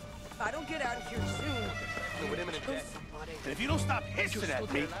tell you, if I don't get out of here soon, And if you don't stop hissing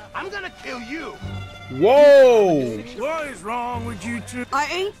at me, I'm gonna kill you. Whoa! What is wrong with you two? I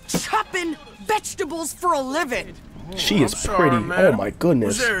ain't chopping vegetables for a living. She is sorry, pretty. Oh madam. my goodness.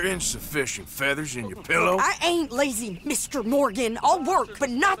 Was there insufficient feathers in your pillow? I ain't lazy, Mr. Morgan. I'll work, but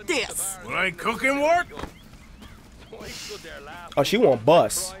not this. Well, ain't cooking work? Oh, she want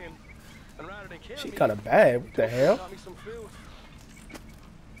bus. She kind of bad. What the hell?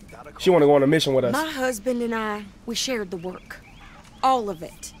 She want to go on a mission with us. My husband and I, we shared the work. All of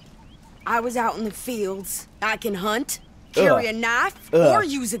it. I was out in the fields. I can hunt, carry a knife, or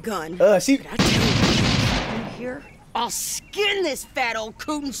use a gun. She... But I tell you, here, I'll skin this fat old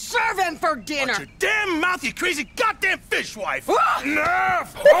coot and serve him for dinner. Watch your damn mouth, you crazy goddamn fishwife.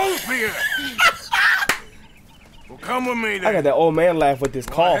 Enough! Both of you! Well, come with me then. I got that old man laugh with this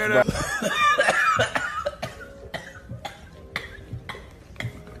cough, bro.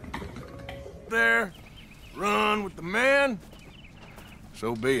 There, run with the man.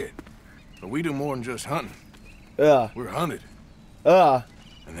 So be it. But we do more than just hunting. We're hunted.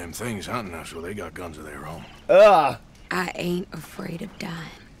 And them things hunting us, so they got guns of their own. I ain't afraid of dying.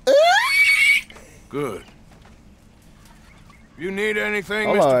 Good. If you need anything,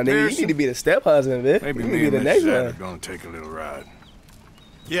 Hold Mr. on, nigga. Pearson, You need to be the step husband, bitch. maybe you need me to be and the Miss next Zed are one. gonna take a little ride.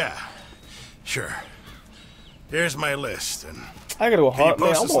 Yeah, sure. Here's my list, and I gotta go can you hunt, man.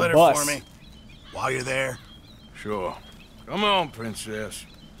 post I'm this on letter bus. for me while you're there? Sure. Come on, princess.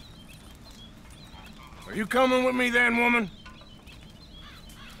 Are you coming with me then, woman?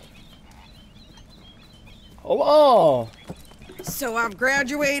 Hold on. So I've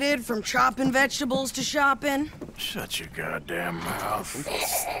graduated from chopping vegetables to shopping. Shut your goddamn mouth.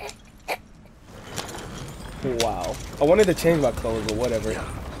 Wow. I wanted to change my clothes or whatever.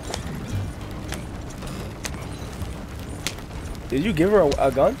 Did you give her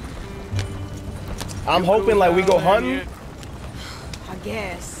a gun? I'm hoping like we go hunting. I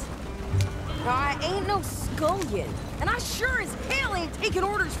guess. I ain't no scullion, and I sure as hell ain't taking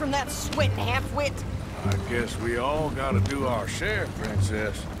orders from that sweating half-wit. I guess we all gotta do our share,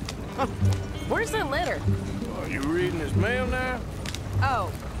 princess. Where's that letter? Are you reading his mail now?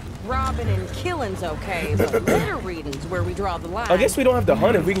 Oh, robbing and killing's okay, but letter reading's where we draw the line. I guess we don't have to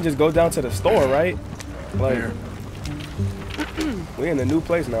hunt if we can just go down to the store, right? Like, we in a new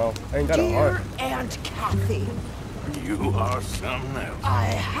place now. I ain't got to Dear hunt. Aunt Kathy, You are something else. I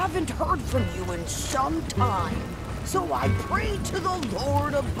haven't heard from you in some time, so I pray to the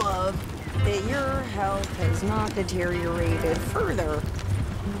Lord above that your health has not deteriorated further.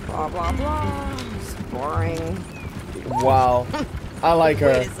 Blah, blah, blah. It's boring. Wow. I like her.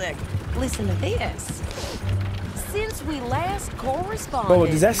 Wait a sec. Listen to this. Since we last corresponded, Bro,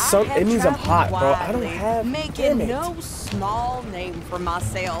 does that sound? I have It means I'm hot, traveled bro. I don't widely, have. making damn it. no small name for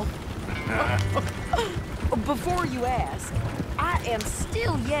myself. Before you ask, I am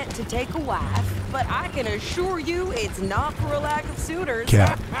still yet to take a wife, but I can assure you it's not for a lack of suitors.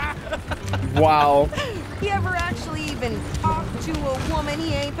 Wow. You ever actually even talked to a woman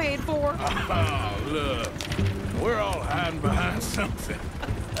he ain't paid for? Oh, look. We're all hiding behind something.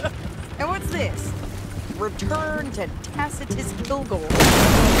 And what's this? Return to Tacitus Kilgore.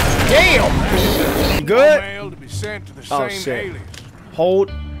 Damn! You good? Mail to be sent to the Oh, same shit. alias. Hold.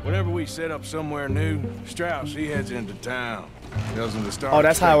 Whenever we set up somewhere new, Strauss, he heads into town. Tells him to start. Oh,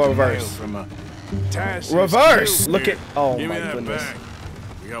 that's how I expecting reverse. mail From a Tacitus Reverse! Kilgore. Look at. Oh Give my me that goodness. back.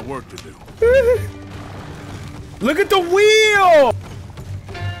 We got work to do. Look at the wheel!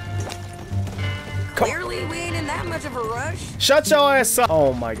 Clearly, we ain't in that much of a rush. Shut your ass up.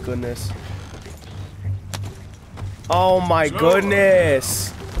 Oh my goodness. Oh my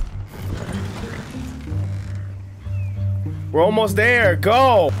goodness. We're almost there.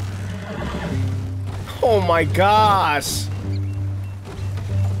 Go. Oh my gosh.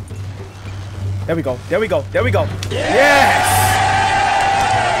 There we go. There we go. There we go. Yes.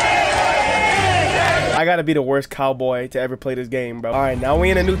 I gotta be the worst cowboy to ever play this game, bro. All right, now we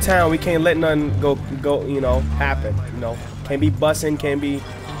in a new town. We can't let nothing go, you know, happen. You know, can't be bussing, can't be,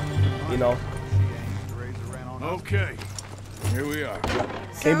 you know. Okay, here we are.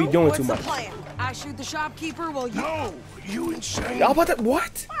 Can't be doing what's too the much. plan? I shoot the shopkeeper while you... No, you insane. Y'all about to,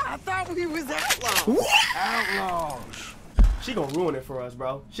 what? I thought we was outlaws. Outlaws. She gonna ruin it for us,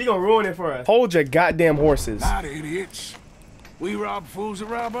 bro. She gonna ruin it for us. Hold your goddamn horses. Not idiots. We rob fools that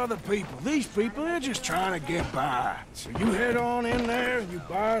rob other people. These people, they're just trying to get by. So you head on in there and you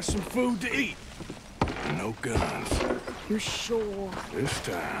buy us some food to eat. No guns. You're sure? This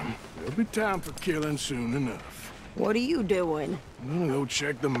time, there'll be time for killing soon enough. What are you doing? I'm gonna go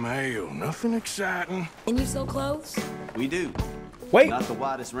check the mail. Nothing exciting. And you sell clothes? We do. Wait. Not the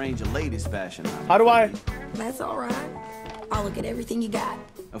widest range of ladies' fashion. How do I? That's all right. I'll look at everything you got.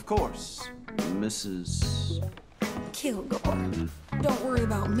 Of course, Mrs. Kilgore. Don't worry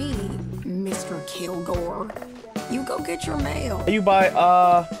about me, Mr. Kilgore. You go get your mail. You buy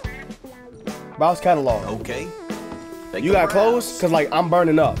Browse catalog. Okay. You got clothes? Cause like I'm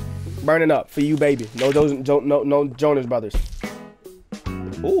burning up for you, baby. No Jonas Brothers.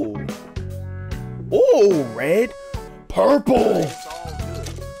 Ooh, ooh, red, purple,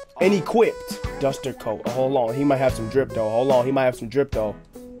 and equipped duster coat. Oh, hold on, he might have some drip though. Hold on, he might have some drip though.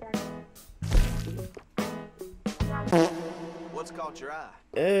 What's caught your eye?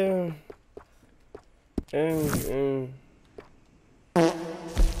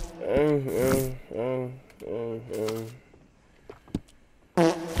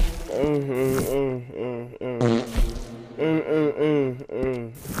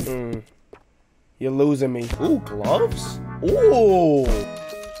 You're losing me. Ooh, gloves? Ooh.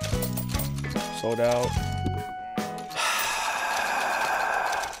 Sold out.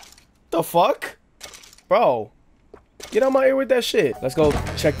 The fuck? Bro. Get out my ear with that shit. Let's go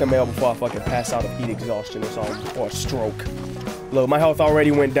check the mail before I fucking pass out of heat exhaustion or something. Or a stroke. Look, my health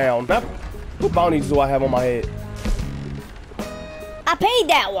already went down. What bounties do I have on my head? I paid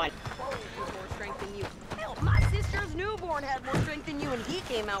that one. My sister's newborn had more strength than you, and he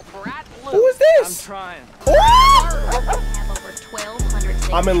came out bright blue. Who is this? I'm trying.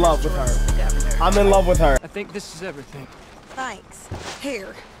 I'm in love with her. I'm in love with her. I think this is everything. Thanks.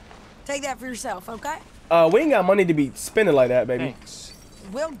 Here, take that for yourself, okay? We ain't got money to be spending like that, baby. Thanks.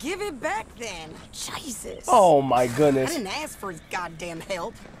 Well, give it back then. Jesus. Oh my I goodness. didn't ask for his goddamn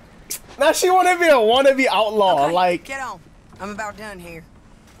help. Now she wanna be a wannabe outlaw, Okay, like. get on. I'm about done here.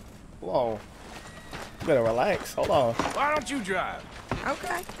 Hold on. You better relax. Hold on. Why don't you drive?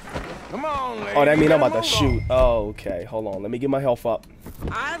 Okay. Come on, lady. Oh, that mean I'm about to Move on. shoot. Oh, okay. Hold on. Let me get my health up.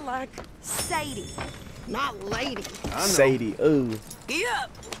 I like Sadie, not lady. Sadie. Ooh. Get up.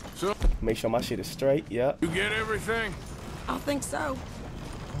 So, Make sure my shit is straight. Yep. you get everything? I think so.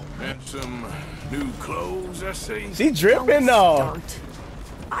 And some new clothes, I see. She dripping though. Start.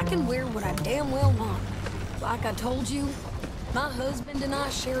 I can wear what I damn well want. Like I told you, my husband and I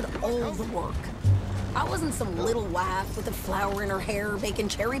shared all the work. I wasn't some little wife with a flower in her hair baking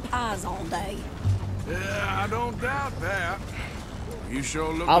cherry pies all day. Yeah, I don't doubt that. You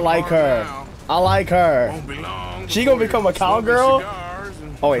sure look I like her. now. I like her. Won't be long She gonna become a before you're cowgirl? smoking cigars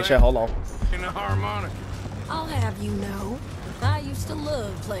and Oh wait, shit. Hold on. playing the harmonica. I'll have you know, I used to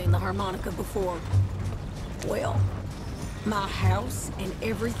love playing the harmonica before. Well, my house and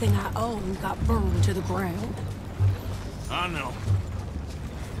everything I own got burned to the ground. I know.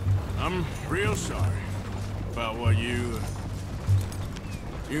 I'm real sorry about what you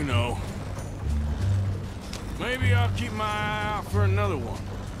know. Maybe I'll keep my eye out for another one.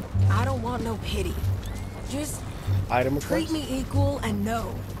 I don't want no pity. Just Item treat request. me equal and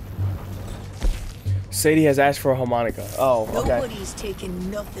know Sadie has asked for a harmonica. Oh, okay. nobody's taking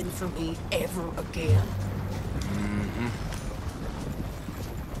nothing from me ever again.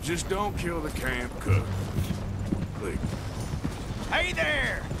 Just don't kill the camp cook. Please. Hey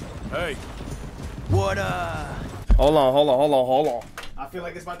there! Hey. What, Hold on. I feel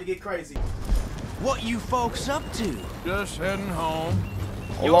like it's about to get crazy. what you folks up to? Just heading home.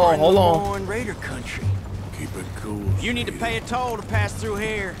 Hold on. You're in Raider country. Keep it cool. You need to pay a toll to pass through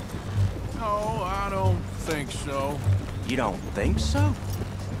here. No, I don't think so. You don't think so?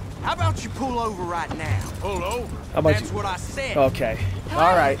 How about you pull over right now? Pull over? How about That's you? what I said. Okay.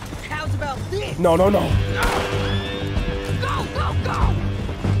 All right. How's about this? No. Go, go, go!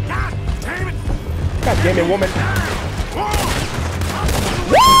 God damn it! God damn it, woman.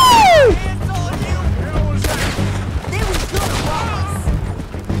 Woo!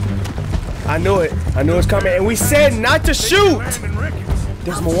 I knew it. I knew it was coming, and we said not to shoot.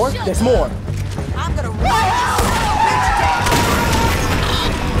 There's more. There's more. I'm gonna run.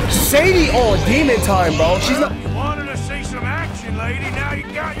 Sadie on demon time, bro. She's not. You wanted to see some action, lady. Now you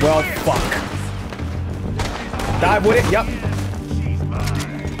got your Well, wish. fuck. Dive with it. Yep.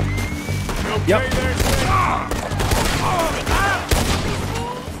 Yep.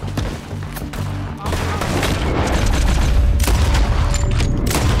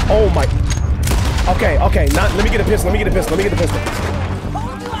 Oh my. Okay. Not. Let me get a pistol.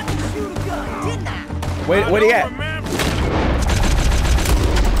 Wait, where he at?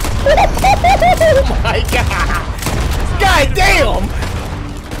 my god! God damn!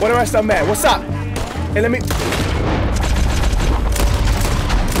 Where the rest of them at? What's up? Hey, let me...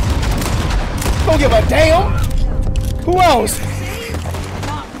 Don't give a damn! Who else?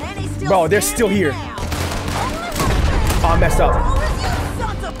 Bro, they're still here. Oh, I messed up.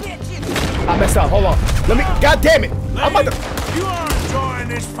 I messed up. Hold on. Let me... God damn it! I'm about to... You are enjoying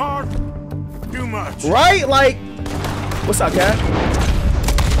this part too much. Right? Like... What's up, cat?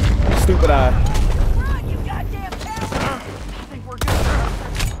 Stupid eye.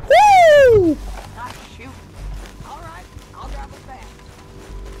 Woo!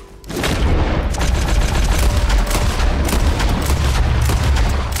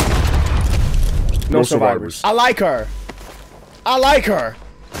 No survivors. I like her. I like her.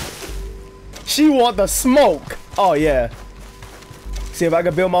 She want the smoke. Oh yeah. See, if I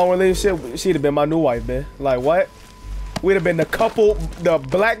could build my own relationship, she'd have been my new wife, man. Like what? We'd have been the couple, the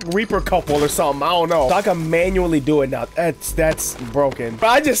Black Reaper couple or something. I don't know. So I can manually do it now. That's broken. But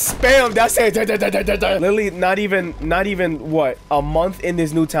I just spammed. That's it. Literally, not even what, a month in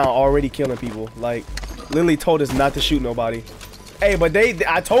this new town already killing people. Like, Lily told us not to shoot nobody. Hey, but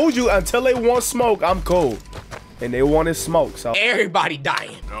I told you until they want smoke, I'm cool. And they wanted smoke, so. Everybody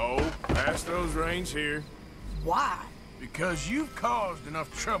dying. No, pass those reins here. Why? Because you've caused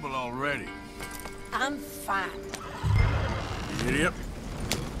enough trouble already. I'm fine. Yep.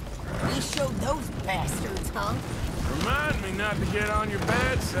 We showed those bastards, huh? Remind me not to get on your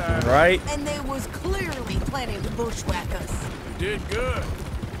bad side. Right. And they was clearly planning to bushwhack us. You did good.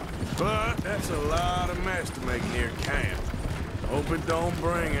 But that's a lot of mess to make near camp. Hope it don't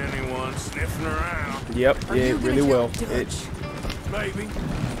bring anyone sniffing around. Yep, yeah, it really will. Maybe,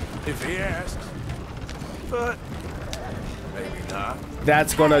 if he asks. But maybe not.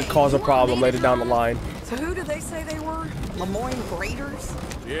 That's gonna cause a problem later down the line. So who did they say they were? Lemoyne Graders?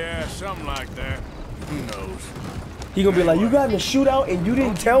 Yeah, something like that. Who knows? He gonna be like, you got in a shootout and you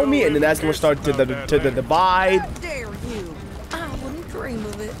didn't tell me, and then that's gonna start to the divide. How dare you? I wouldn't dream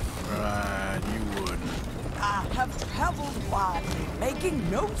of it. Right, you wouldn't. I have traveled widely, making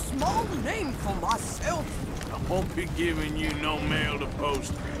no small name for myself. I won't be giving you no mail to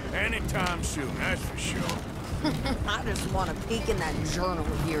post anytime soon, that's for sure. I just want to peek in that journal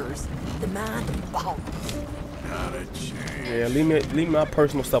of yours. The mind of bones. Not a chance. Yeah, leave my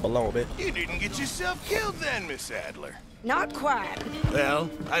personal stuff alone, man. You didn't get yourself killed then, Miss Adler. Not quite.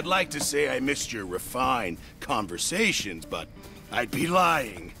 Well, I'd like to say I missed your refined conversations, but I'd be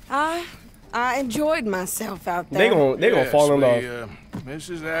lying. I enjoyed myself out there. They gonna fall in love.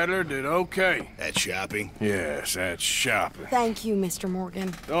 Mrs. Adler did okay. At shopping? Yes, that's shopping. Thank you, Mr.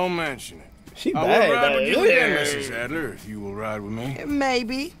 Morgan. Don't mention it. She I bad. will ride with you again, Yeah. Mrs. Adler, if you will ride with me.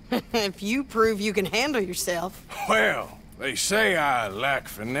 Maybe. If you prove you can handle yourself. Well, they say I lack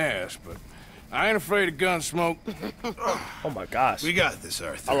finesse, but I ain't afraid of gun smoke. Oh my gosh. We got this,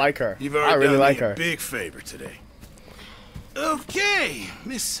 Arthur. I like her. You've already I really done like me a her. big favor today. Okay,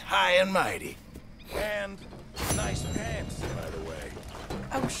 Miss High and Mighty. And nice pants, by the way.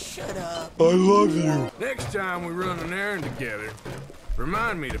 Oh, shut up. I love you. Next time we run an errand together,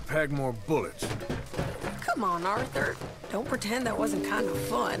 remind me to pack more bullets. Come on, Arthur. Don't pretend that wasn't kind of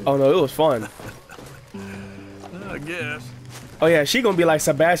fun. Oh no, it was fun. I guess. Oh yeah, she gonna be like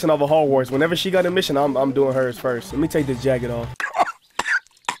Sebastian over Hogwarts. Whenever she got a mission, I'm doing hers first. Let me take this jacket off.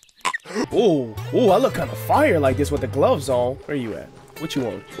 Ooh, I look kind of fire like this with the gloves on. Where you at? What you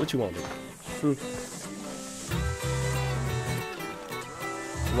want? What you want?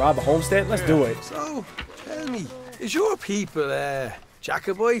 Rob a homestead? Let's do it. So, tell me, is your people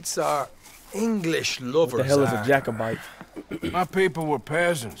Jacobites or English lovers? What the hell is a Jacobite? My people were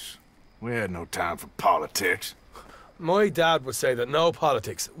peasants. We had no time for politics. My dad would say that no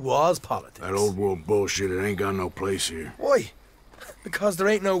politics was politics. That old world bullshit, it ain't got no place here. Why? Because there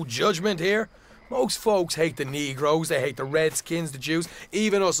ain't no judgment here. Most folks hate the Negroes, they hate the Redskins, the Jews,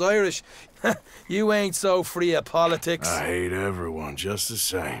 even us Irish. You ain't so free of politics. I hate everyone just the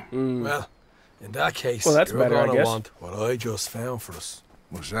same. Well, in that case, Well, that's you're better, I gonna guess. want what I just found for us.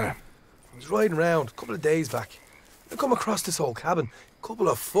 What's that? I was riding around a couple of days back. I come across this old cabin. A couple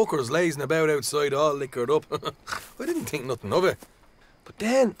of fuckers lazing about outside all liquored up. I didn't think nothing of it. But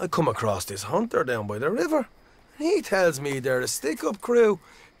then I come across this hunter down by the river. He tells me they're a stick-up crew.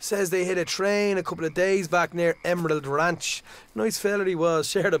 Says they hit a train a couple of days back near Emerald Ranch. Nice fella he was,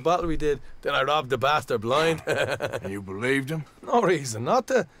 shared a bottle we did. Then I robbed the bastard blind. You believed him? No reason not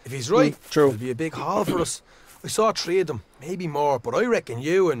to. If he's right, true. It'll be a big haul for us. I saw 3 of them, maybe more, but I reckon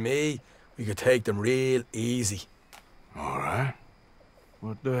you and me, we could take them real easy. All right.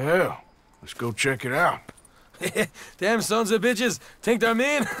 What the hell? Let's go check it out. Them sons of bitches think they're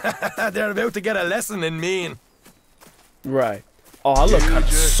mean. They're about to get a lesson in mean. Right. Oh, I look kind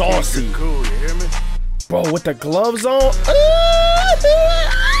of saucy. Cool, you hear me? Bro, with the gloves on.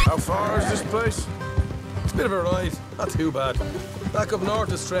 How far is this place? It's a bit of a ride. Not too bad. Back up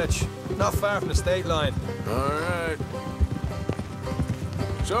north a stretch. Not far from the state line. Alright.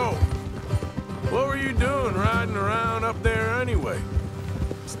 So, what were you doing riding around up there anyway?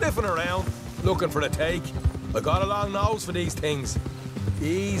 Sniffing around, looking for a take. I got a long nose for these things.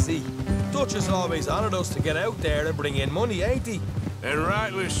 Easy. Dutch is always honoured us to get out there and bring in money, ain't he? And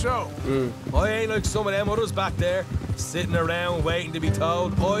rightly so. I ain't like some of them others back there, sitting around waiting to be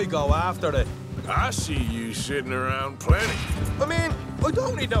told. I go after it. I see you sitting around plenty. I mean, I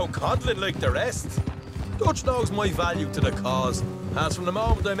don't need no coddling like the rest. Dutch knows my value to the cause, as from the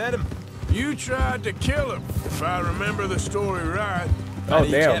moment I met him. You tried to kill him, if I remember the story right. And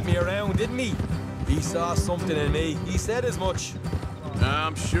he kept me around, didn't he? He saw something in me. He said as much.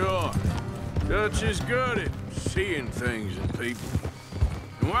 I'm sure. Dutch is good at seeing things in people.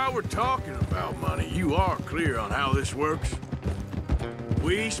 And while we're talking about money, you are clear on how this works?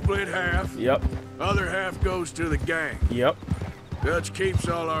 We split half. Yep. Other half goes to the gang. Yep. Dutch keeps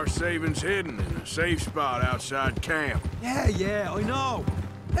all our savings hidden in a safe spot outside camp. Yeah, I know.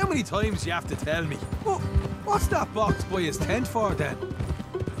 How many times do you have to tell me? What's that box by his tent for, then?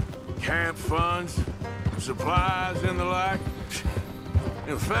 Camp funds, supplies, and the like.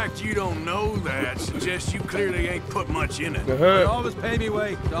 In fact, you don't know that suggests you clearly ain't put much in it. You always pay me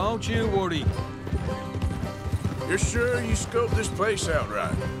way, don't you worry. You're sure you scoped this place out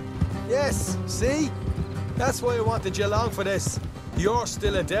right? Yes, see? That's why I wanted you along for this. You're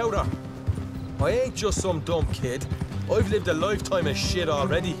still a doubter. I ain't just some dumb kid. I've lived a lifetime of shit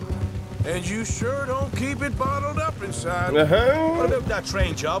already. And you sure don't keep it bottled up inside. What about that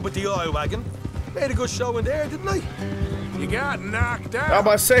train job with the oil wagon? Made a good show in there, didn't I? You got knocked out. How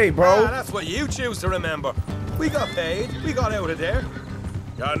about to say, bro? That's what you choose to remember. We got paid. We got out of there.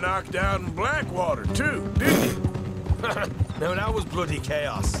 Got knocked out in Blackwater, too, didn't you? Now, that was bloody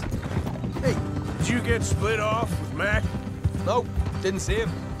chaos. Hey, did you get split off with Mac? No, didn't see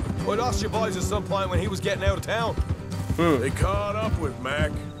him. I lost your boys at some point when he was getting out of town. They caught up with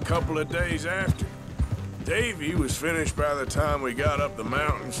Mac a couple of days after. Davy was finished by the time we got up the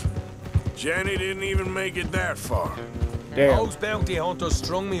mountains. Jenny didn't even make it that far. Damn. Those bounty hunters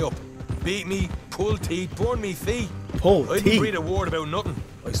strung me up, beat me, pulled teeth, burned me feet. Pulled I teeth? didn't breathe a word about nothing,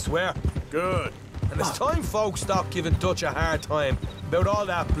 I swear. Good. And it's time folks stop giving Dutch a hard time about all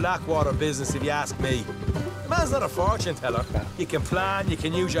that Blackwater business, if you ask me. The man's not a fortune teller. You can plan, you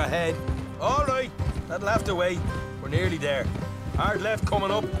can use your head. All right, that'll have to wait. We're nearly there. Hard left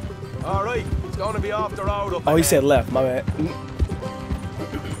coming up. All right, it's going to be off the road up Oh, he ahead. said left, my bad.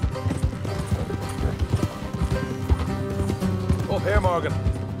 Up here, Morgan.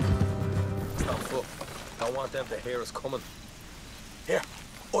 Stop foot. Don't want them to hear us coming. Here,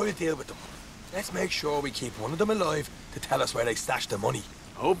 I'll deal with them. Let's make sure we keep one of them alive to tell us where they stashed the money.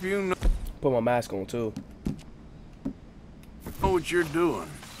 Hope you know Put my mask on, too. what you're doing.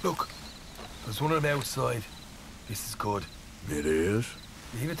 Look, there's one of them outside. This is good. It is?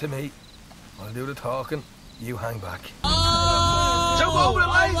 Leave it to me. I'll do the talking. You hang back. Jump over the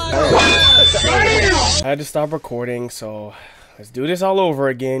lights! I had to stop recording, so let's do this all over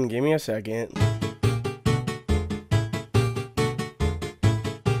again. Give me a second.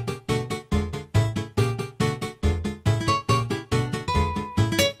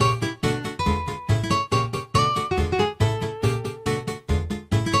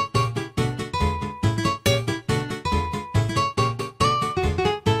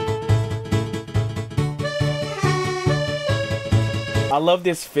 I love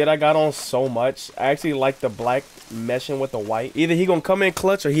this fit I got on so much. I actually like the black meshing with the white. Either he gonna come in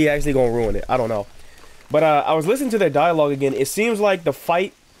clutch or he actually gonna ruin it. I don't know. But I was listening to their dialogue again. It seems like the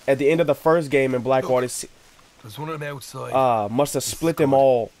fight at the end of the first game in Blackwater There's one of them outside. must have split them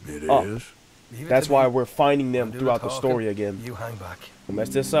all up. Is. That's why we're finding them throughout the story again. You hang back. Don't mess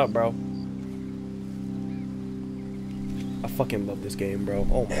this up, bro. I fucking love this game, bro.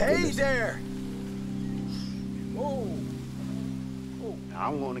 Oh my goodness. There! Whoa!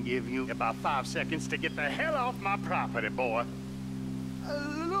 I'm gonna give you about 5 seconds to get the hell off my property, boy.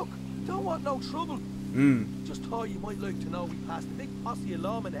 Look, don't want no trouble. Just thought you might like to know we passed a big posse of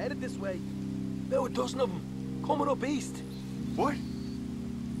lawmen headed this way. About a dozen of them, coming up east. What?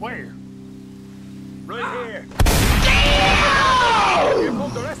 Where? Right here. Here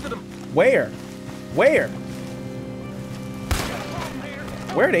come the rest of them. Where? Where?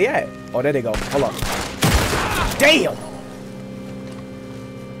 Where are they at? Oh, there they go. Hold on. Damn!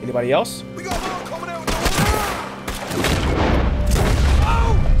 Anybody else? We got more coming out.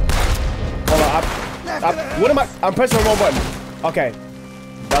 What am I? I'm pressing the wrong button. Okay.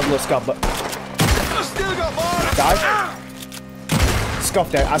 That was a little scuff, but. I still got more. Die.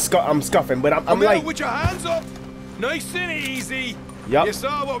 Scuff that. I'm scuffing, but I'm like. With your hands up. Nice and easy. Yep. You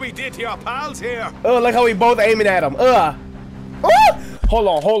saw what we did to your pals here. Oh, look how we both aiming at him. Hold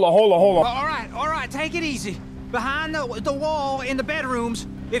on. All right, take it easy. Behind the wall in the bedrooms,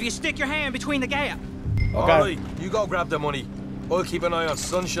 if you stick your hand between the gap. Okay. All right, you go grab the money. I'll keep an eye on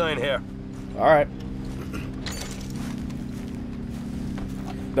Sunshine here. All right.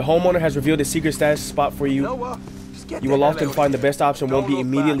 The homeowner has revealed a secret stash spot for you. You know what? You will often find the best option won't be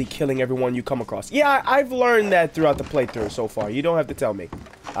immediately killing everyone you come across. Yeah, I've learned that throughout the playthrough so far. You don't have to tell me.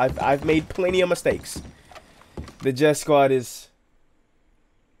 I've made plenty of mistakes. The Jet Squad is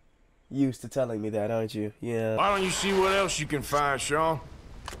used to telling me that, aren't you? Yeah. Why don't you see what else you can find, Sean?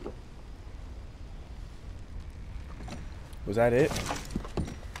 Was that it?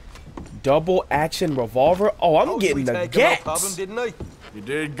 Double action revolver? Oh, I'm getting the gets. Problem, didn't I? You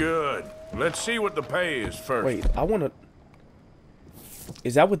did good. Let's see what the pay is first. Wait, I want to...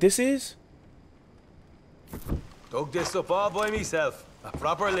 Is that what this is? Dug this up all by myself. A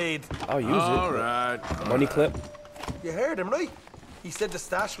proper lead. I'll use it. All right. Money clip. You heard him, right? He said the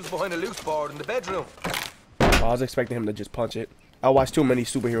stash was behind a loose board in the bedroom. I was expecting him to just punch it. I watch too many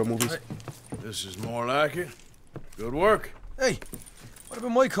superhero movies. This is more like it. Good work. Hey, what about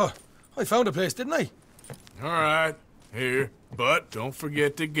my car? I found a place, didn't I? All right. Here. But don't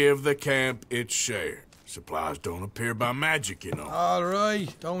forget to give the camp its share. Supplies don't appear by magic, you know. All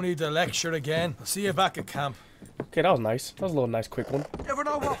right. Don't need to lecture again. I'll see you back at camp. Okay, that was nice. That was a little nice quick one. Never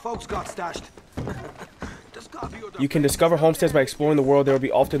know what folks got stashed. You can discover homesteads by exploring the world. There will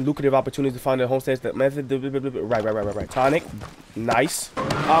be often lucrative opportunities to find the homesteads. That method. Right. Tonic. Nice.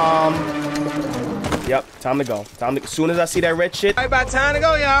 Yep. Time to go. As soon as I see that red shit. Right about time to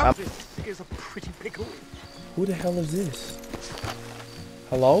go, y'all. This is a pretty pickle. Who the hell is this?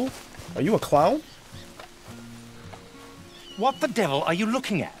 Hello? Are you a clown? What the devil are you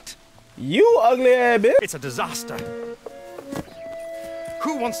looking at? You ugly ass bitch. It's a disaster.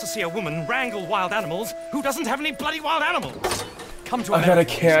 Who wants to see a woman wrangle wild animals who doesn't have any bloody wild animals? Come to America. I gotta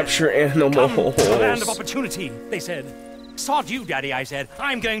capture animals. Come to the land of opportunity, they said. Sod you, Daddy, I said.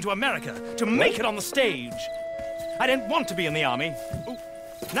 I'm going to America to make it on the stage. I didn't want to be in the army. Ooh.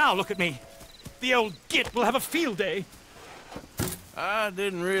 Now look at me. The old git will have a field day. I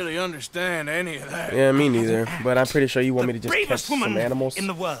didn't really understand any of that. Yeah, me neither. But I'm pretty sure you want me to just catch woman some animals. In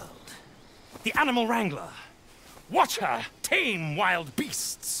the world. The animal wrangler. Watch her tame wild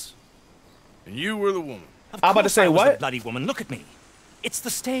beasts. And you were the woman. I'm about to say what? The bloody woman. Look at me. It's the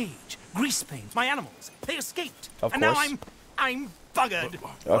stage. Grease paint. My animals. They escaped. Of and course. now I'm buggered.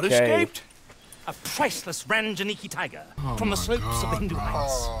 What Okay. escaped? A priceless Ranjaniki tiger from the slopes of the Hindu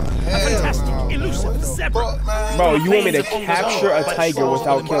Heights. A fantastic, elusive zebra. Bro, you want me to capture a tiger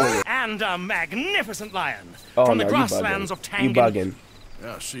without killing it? And a magnificent lion Oh, from no, the you grasslands bugging. of Tanganyika. You bugging.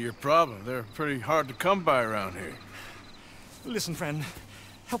 Yeah, I see your problem. They're pretty hard to come by around here. Listen, friend.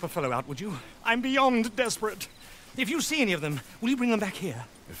 Help a fellow out, would you? I'm beyond desperate. If you see any of them, will you bring them back here?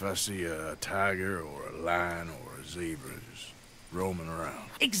 If I see a tiger or a lion or a zebra just roaming around.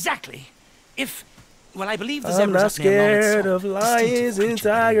 Exactly. If, well, I believe the I'm zebra's not up near scared Lawrence of Swamp. lions and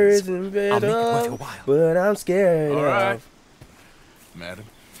tigers and I'll make it worth your better, while. but I'm scared All right. of... Madam?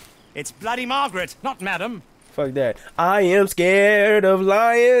 It's bloody Margaret, not Madam. Fuck that. I am scared of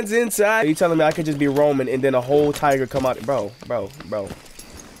lions inside. Are you telling me I could just be roaming and then a whole tiger come out? Bro.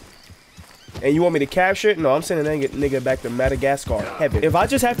 And you want me to capture it? No, I'm sending that nigga back to Madagascar. Heaven. If I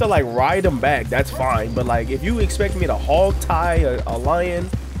just have to, like, ride him back, that's fine. But, like, if you expect me to hog tie a lion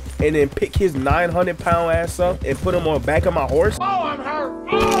and then pick his 900-pound ass up and put him on the back of my horse. Oh, I'm hurt.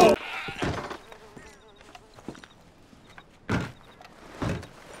 Oh!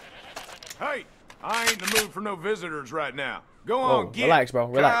 Hey, I ain't in the mood for no visitors right now. Go on, Oh, get. relax, bro.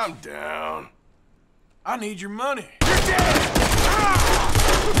 Relax. Calm down. I need your money.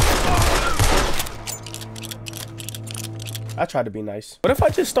 I tried to be nice. What if I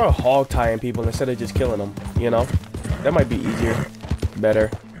just start hog tying people instead of just killing them? You know? That might be easier. Better.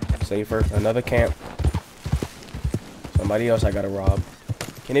 Safer. Another camp. Somebody else I gotta rob.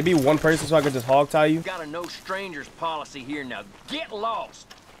 Can it be one person so I can just hog tie you? Got a no strangers policy here now. Get lost.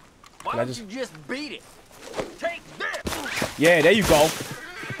 Why Can I don't you just beat it? Take this. Yeah, there you go.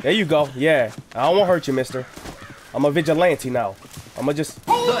 There you go. Yeah. I don't want to hurt you, mister. I'm a vigilante now. I'm gonna just...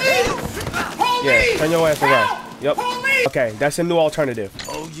 Yeah, turn your ass around. Yep. Okay, that's a new alternative.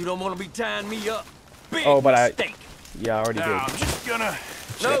 Oh, you don't want to be tying me up. Big Oh, but mistake. Yeah, I already Now, I'm did. just gonna...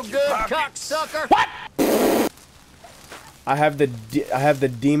 No check your good, pockets. cocksucker. What? I have the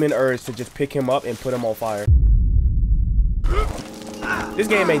demon urge to just pick him up and put him on fire. This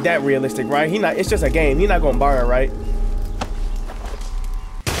game ain't that realistic, right? It's just a game. He not gonna burn, right?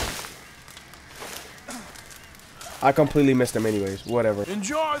 I completely missed him anyways. Whatever.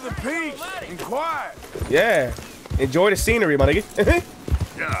 Enjoy the peace and quiet. Yeah. Enjoy the scenery, my nigga.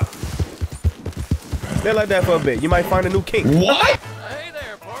 Yeah. Stay like that for a bit. You might find a new king. What? Hey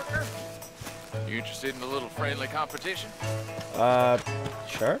there, partner. You interested in a little friendly competition?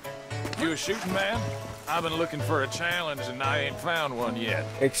 Sure. You a shooting man? I've been looking for a challenge and I ain't found one yet.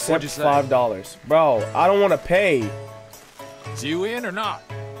 Except $5. Bro, I don't want to pay. Is you in or not?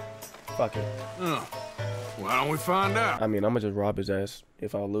 Fuck it. Why don't we find out? I mean, I'm gonna just rob his ass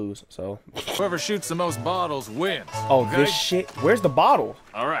if I lose, so. Whoever shoots the most bottles wins. Oh, okay? this shit? Where's the bottle?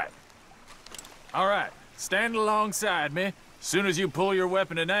 All right. All right. Stand alongside me. Soon as you pull your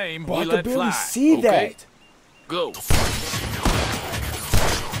weapon and aim, Bro, we I let can barely fly. see okay? that. Go.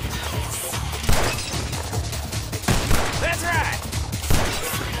 That's right.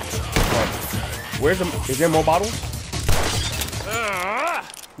 Where's the? Is there more bottles?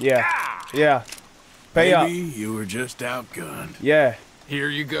 Yeah. Yeah. Pay up. Maybe you were just outgunned. Yeah. Here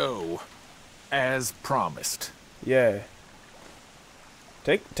you go. As promised. Yeah.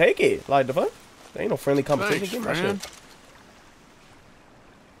 Take it. Like the fuck? There ain't no friendly competition. Thanks, Give me my friend. shit.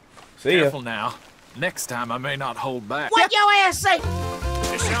 See ya. Careful now. Next time I may not hold back. What your ass say?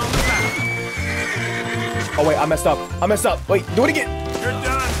 Just on the map. Oh wait, I messed up. Wait, do it again. You're done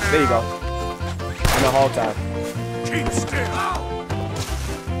now. There you go. I'm at hog time. Keep still.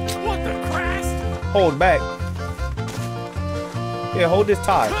 What the Christ? Hold back. Yeah, hold this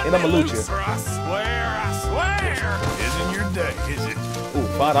tie, and I'ma loot you. I swear. Isn't your day, is it? Ooh,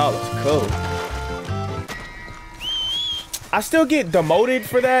 $5. Cool. I still get demoted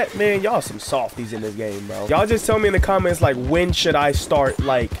for that? Man, y'all some softies in this game, bro. Y'all just tell me in the comments, like, when should I start,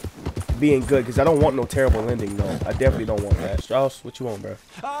 like, being good? Because I don't want no terrible ending, though. I definitely don't want that. Strauss, what you want, bro?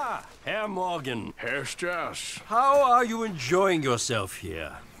 Ah, Herr Morgan. Herr Strauss. How are you enjoying yourself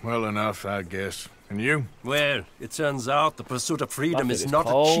here? Well enough, I guess. And you? Well, it turns out the pursuit of freedom Buffett is is not a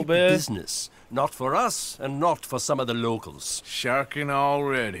cold, cheap man. business. Not for us, and not for some of the locals. Sharking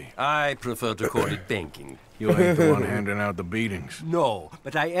already. I prefer to call it banking. You ain't the one handing out the beatings. No,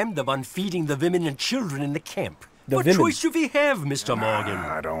 but I am the one feeding the women and children in the camp. What women. choice do we have, Mr. Morgan?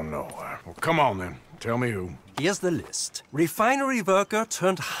 I don't know. Well, come on then. Tell me who. Here's the list. Refinery worker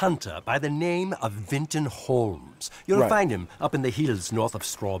turned hunter by the name of Vinton Holmes. You'll Right. find him up in the hills north of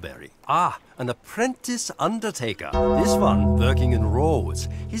Strawberry. Ah, an apprentice undertaker. This one working in Rhodes.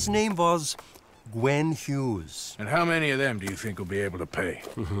 His name was Gwen Hughes. And how many of them do you think will be able to pay?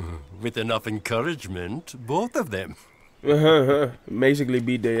 With enough encouragement, both of them. Basically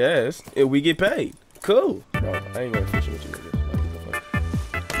beat their ass, and we get paid. Cool. Bro, I ain't going fishing with you niggas.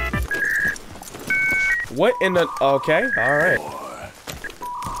 What in the... Okay, alright.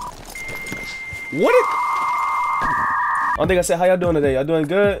 What it... I don't think I said how y'all doing today. Y'all doing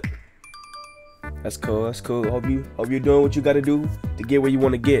good? That's cool, that's cool. Hope you're doing what you gotta do to get where you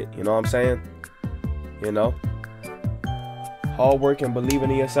want to get. You know what I'm saying? You know? Hard work and believing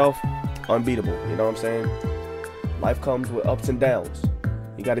in yourself, unbeatable. You know what I'm saying? Life comes with ups and downs.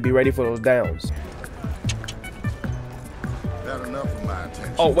 You gotta be ready for those downs. That enough of my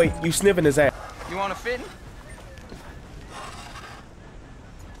attention. Oh, wait, you sniffing his ass. You want a fitting?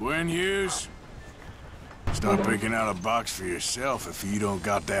 Gwen Hughes? Start picking out a box for yourself. If you don't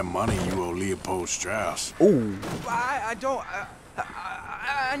got that money, you owe Leopold Strauss. Ooh. I don't.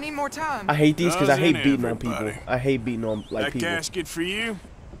 I need more time. I hate these because I hate Doesn't beating on people. everybody? I hate beating on, like, That people. casket for you?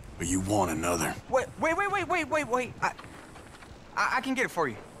 Or you want another? Wait. I can get it for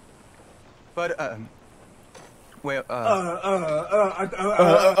you. But, well,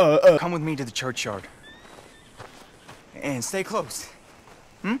 come with me to the churchyard. And stay close.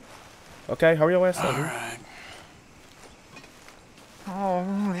 Hmm? Okay, hurry your ass up. Alright.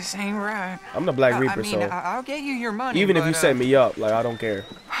 Oh, this ain't right. I'm the Black Reaper, I mean, so I'll get you your money. even if but, you set me up, like, I don't care.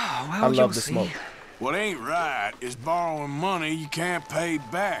 I love you'll the see. smoke. What ain't right is borrowing money you can't pay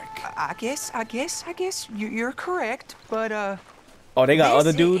back. I guess you're correct, but, Oh, they got this,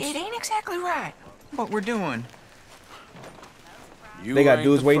 other dudes? It ain't exactly right what we're doing. You They got ain't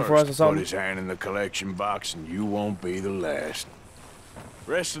dudes the waiting for us first or to something? Put his hand in the collection box, and you won't be the last.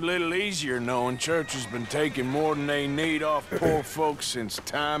 Rest a little easier knowing church has been taking more than they need off poor folks since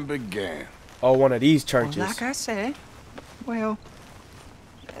time began. Oh, one of these churches. Well, like I said, well,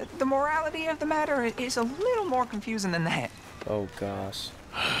 the morality of the matter is a little more confusing than that. Oh, gosh.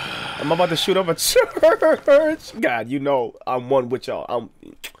 I'm about to shoot up a church. God, you know I'm one with y'all.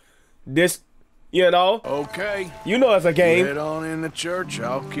 This You know? Okay. You know it's a game. Head on in the church.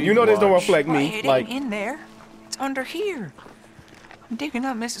 I'll keep You know this don't watch. reflect Why, me. it Like, ain't in there. It's under here. I'm digging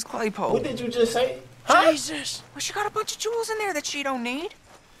up Mrs. Claypole. what did you just say? Huh? Jesus. Well, she got a bunch of jewels in there that she don't need.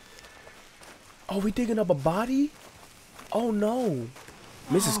 Oh, we digging up a body? Oh no.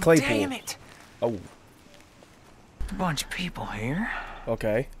 Mrs. Oh, Claypool. damn it. Oh. A bunch of people here.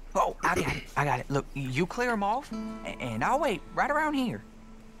 Okay. Oh, I got it. I got it. Look, you clear them off, and I'll wait right around here.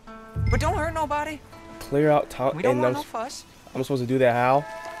 But don't hurt nobody. Clear out top. We don't want no fuss. I'm supposed to do that how?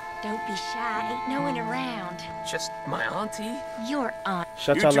 Don't be shy. Ain't no one around. Just my auntie. Your aunt.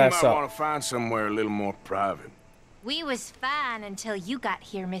 Shut You your two lass might up. want to find somewhere a little more private. We was fine until you got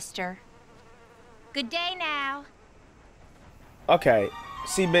here, mister. Good day now. Okay.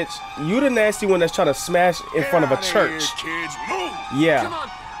 See, bitch, you the nasty one that's trying to smash in front of a church. Here, kids, move! Yeah. Come on.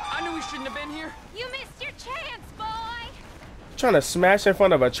 I knew we shouldn't have been here. You missed your chance, boy. Trying to smash in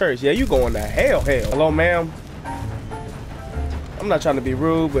front of a church. Yeah, you going to hell. Hello, ma'am. I'm not trying to be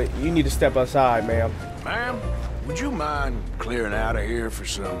rude, but you need to step aside, ma'am. Ma'am, would you mind clearing out of here for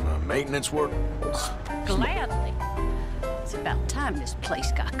some maintenance work? Gladly. It's about time this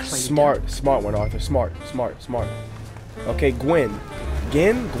place got cleaned up. Smart one, Arthur. Smart. Okay, Gwen.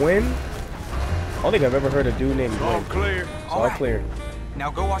 Gwen? I don't think I've ever heard a dude named Gwen. All clear. It's all clear.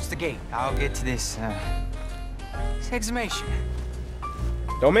 Now go watch the gate. I'll get to this exhumation.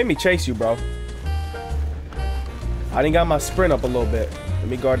 Don't make me chase you, bro. I done got my sprint up a little bit. Let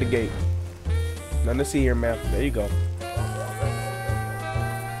me guard the gate. Nothing to see here, ma'am. There you go.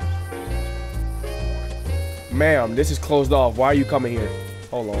 Ma'am, this is closed off. Why are you coming here?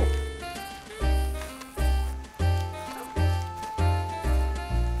 Hold on.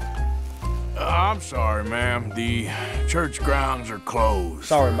 I'm sorry, ma'am. The church grounds are closed.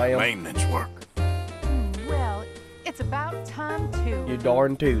 Sorry, ma'am. Maintenance work. Well, it's about time too. You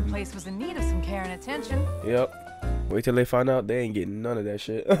darn The tootin'. place was in need of some care and attention. Yep. Wait till they find out they ain't getting none of that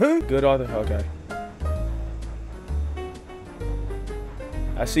shit. Good, Arthur? Okay.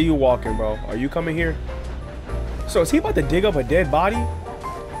 I see you walking, bro. Are you coming here? So is he about to dig up a dead body?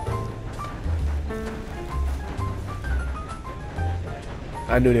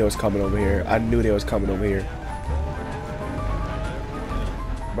 I knew they was coming over here.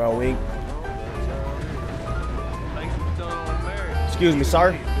 Bro, we ain't... Excuse me,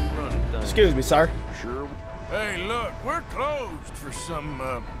 sir. Sure. Hey, look, we're closed for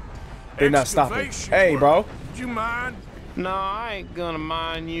some They're not stopping. excavation Hey, work. bro. Would you mind? No, I ain't gonna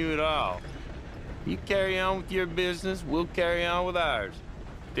mind you at all. You carry on with your business, we'll carry on with ours.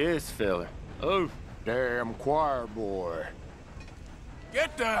 This fella. Oh, Damn choir boy.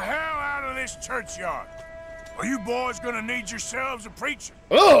 Get the hell out of this churchyard. Are you boys gonna need yourselves a preacher?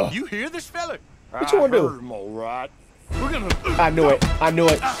 Ugh! you hear this fella? What you wanna do? Heard him all right. We're gonna... I knew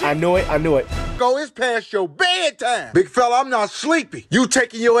it. Go, it's past your bedtime. Big fella, I'm not sleepy. You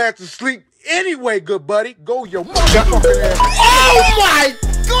taking your ass to sleep anyway, good buddy. Go your motherfucking ass. Oh my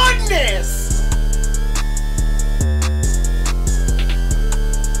goodness!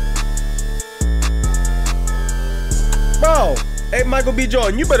 Bro, hey Michael B.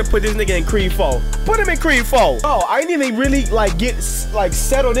 Jordan, you better put this nigga in Creed 4. Put him in Creed 4. Oh, I didn't even really like get like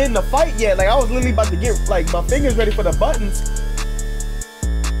settled in the fight yet. Like I was literally about to get like my fingers ready for the buttons.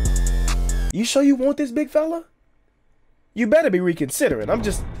 You sure you want this, big fella? You better be reconsidering. I'm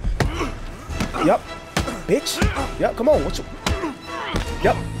just. Yup, bitch. Yup, come on. What you?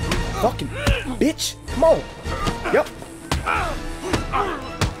 Yup, fucking bitch. Come on. Yup.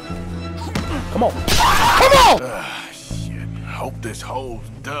 Come on. Come on. Shit. Hope this hole's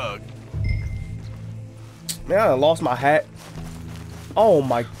dug. Man, I lost my hat. Oh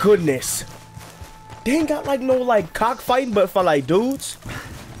my goodness. They ain't got like no like cockfighting, but for like dudes.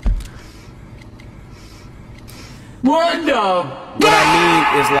 What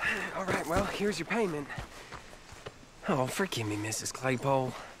I mean is like. All right, well, here's your payment. Oh, forgive me, Mrs.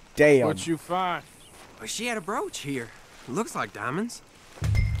 Claypole. Damn. What you find? Well, she had a brooch here. Looks like diamonds.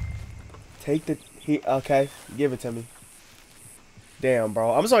 Take the okay, give it to me. Damn,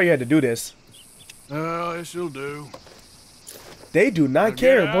 bro. I'm sorry you had to do this. Oh, this'll do. They do not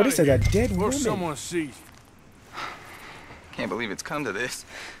care, bro. out This of is a here dead before woman. someone sees. Can't believe it's come to this.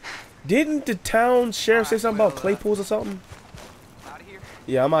 Didn't the town sheriff say something about Claypools or something?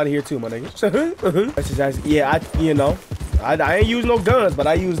 Yeah, I'm out of here too, my nigga. That's exactly, yeah, I ain't use no guns, but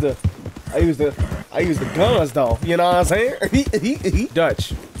I use the guns though. You know what I'm saying?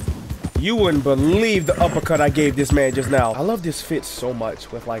 Dutch, you wouldn't believe the uppercut I gave this man just now. I love this fit so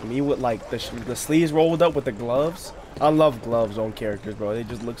much with like me with like the sleeves rolled up with the gloves. I love gloves on characters, bro. They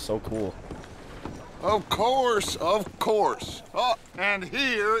just look so cool. Of course, of course. Oh, and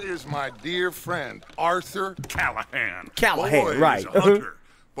here is my dear friend, Arthur Callahan. Callahan, Boy right. Is a hunter.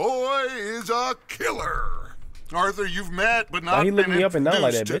 Boy is a killer. Arthur, you've met, but not Why he looking been me up and down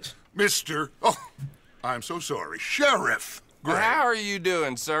like that, introduced bitch? to Mr. Oh, I'm so sorry. Sheriff Gray. How are you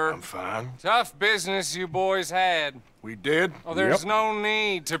doing, sir? I'm fine. Tough business you boys had. We did? Oh, there's no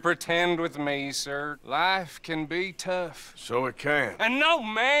need to pretend with me, sir. Life can be tough. So it can. And no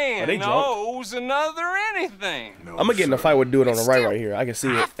man Are they drunk? knows another anything. No, I'm gonna get in a fight with dude on the right here. I can see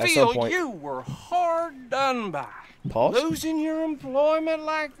it I at some feel point. you were hard done by. Pause. Losing your employment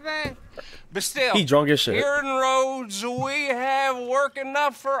like that. But still, He drunk as shit. here in Rhodes, we have work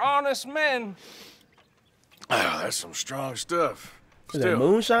enough for honest men. Ah, that's some strong stuff. Is that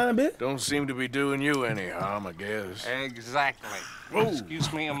moonshine, bitch? Don't seem to be doing you any harm, I guess. Exactly. Whoa.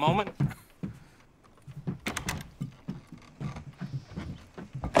 Excuse me a moment.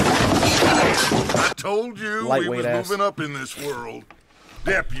 I told you we Lightweight was ass. moving up in this world.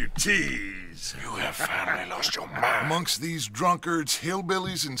 Deputies. You have finally lost your mind. Amongst these drunkards,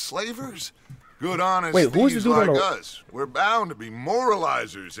 hillbillies, and slavers? Good honest Wait, who's the thieves dude on like the- us. We're bound to be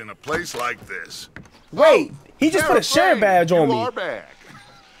moralizers in a place like this. Wait, he just put a sheriff badge on you me. are back.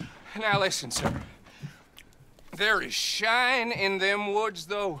 Now listen, sir. There is shine in them woods,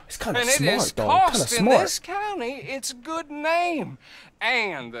 though. It's kinda and it smart, is though. Kinda costing smart. this county its good name.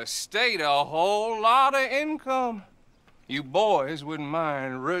 And the state a whole lot of income. You boys wouldn't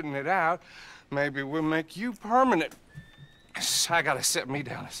mind rooting it out. Maybe we'll make you permanent. I gotta set me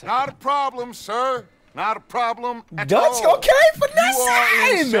down a second. Not a problem, sir. Not a problem at That's all. okay for You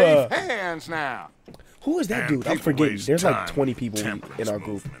are in nothing. safe hands now. Who is that And dude? I'm people forgetting. waste There's like time 20 people in temperance our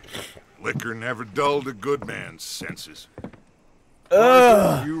group. Liquor never dulled a good man's senses. Ugh.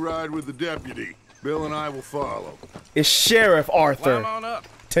 Arthur, you ride with the deputy. Bill and I will follow. It's Sheriff Arthur Climb on up.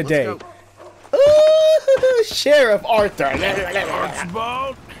 today. Let's Ooh, Sheriff Arthur.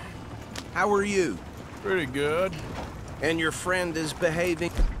 Archibald, How are you? pretty good. And your friend is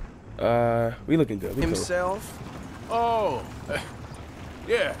behaving We looking good. We cool. himself? Oh,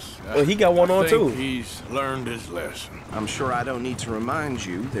 yes. Well, he got one I on think too. He's learned his lesson. I'm sure I don't need to remind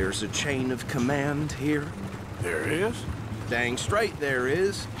you there's a chain of command here. There is? Dang straight there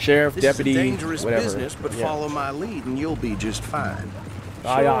is. Sheriff, This deputy, is a dangerous whatever. business, but Yeah. follow my lead and you'll be just fine.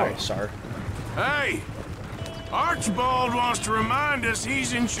 Aye, aye, sir. Hey, Archibald wants to remind us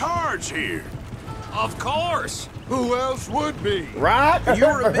he's in charge here. Of course. Who else would be? Right?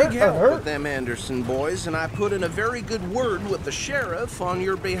 You're a big help with them Anderson boys, and I put in a very good word with the sheriff on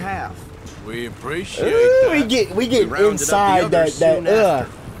your behalf. We appreciate Ooh, that. we get Rounded up inside the that others soon that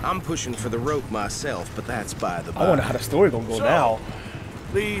after. I'm pushing for the rope myself, but that's by the by. I wonder how the story gonna go So, now.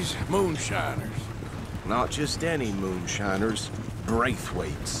 These moonshiners. Not just any moonshiners,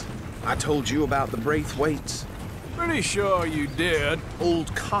 Braithwaites. I told you about the Braithwaites. Pretty sure you did.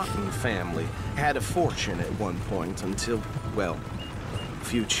 Old Cotton family had a fortune at one point until, well, a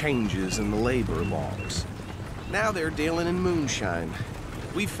few changes in the labor laws. Now they're dealing in moonshine.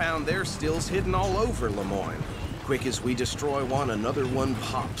 We found their stills hidden all over Lemoyne. Quick as we destroy one, another one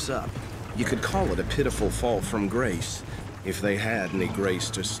pops up. You could call it a pitiful fall from grace, if they had any grace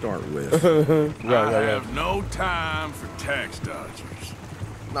to start with. I have no time for tax dodgers.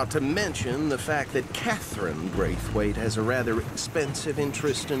 Not to mention the fact that Catherine Braithwaite has a rather expensive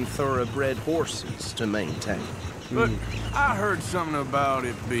interest in thoroughbred horses to maintain. But I heard something about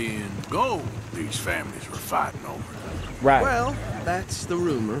it being gold these families were fighting over. Right. Well, that's the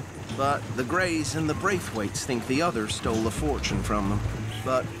rumor. But the Grays and the Braithwaites think the others stole a fortune from them.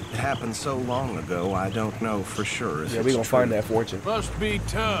 But it happened so long ago, I don't know for sure if Yeah, it's we gonna true. find that fortune. Must be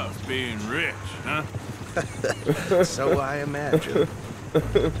tough being rich, huh? So I imagine.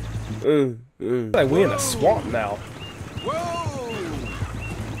 Like we in a swamp now.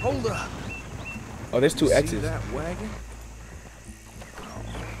 Whoa! Hold up. Oh, there's two See X's. that wagon?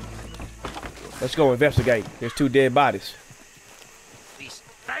 Let's go investigate. There's two dead bodies. These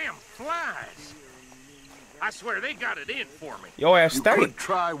damn flies. I swear they got it in for me. Yo ass You stank. could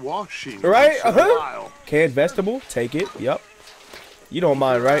try washing. Right? once in a while. Canned vegetable. Take it. Yep. You don't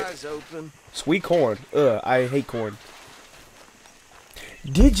mind, right? Eyes open. Sweet corn. I hate corn.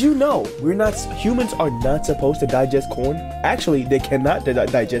 Did you know humans are not supposed to digest corn? Actually, they cannot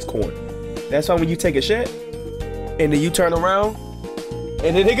digest corn. That's why when you take a shit and then you turn around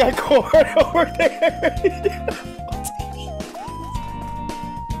and then they got corn over there.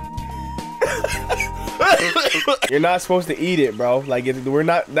 You're not supposed to eat it, bro. Like we're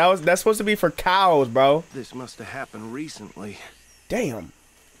not. That's supposed to be for cows, bro. This must have happened recently. Damn.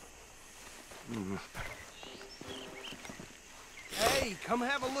 Hey, come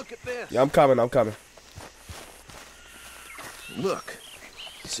have a look at this. Yeah, I'm coming. Look,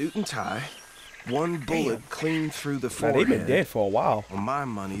 suit and tie, one bullet clean through the Now, forehead. they've been dead for a while. Well, my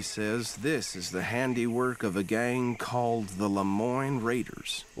money says this is the handiwork of a gang called the Lemoyne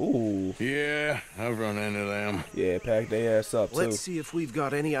Raiders. Ooh. Yeah, I've run into them. Yeah, pack their ass up, too. Let's see if we've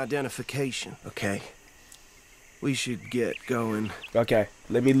got any identification, okay? We should get going. Okay,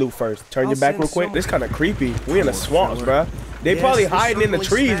 let me loot first. Turn your back real quick. This kind of creepy. We in the swamps, bruh. They probably hiding in the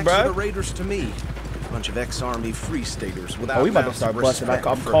trees, bruh. The Raiders to me. Bunch of ex-army free staters without we about to start busting.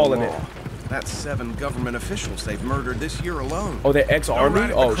 I'm calling it. That's 7 government officials they've murdered this year alone. Oh, they're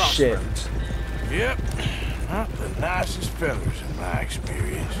ex-army? Oh, shit. Yep. Not the nicest fellas in my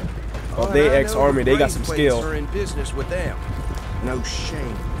experience. Oh, they ex-army. They got some skill. Are in business with them. No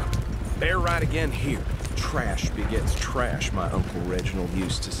shame. They're right again here. Trash begets trash, my Uncle Reginald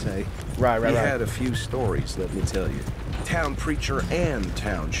used to say. Right. He had a few stories, let me tell you. Town preacher and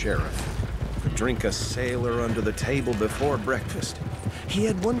town sheriff. Could drink a sailor under the table before breakfast. He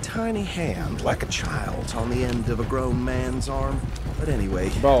had one tiny hand, like a child's, on the end of a grown man's arm. But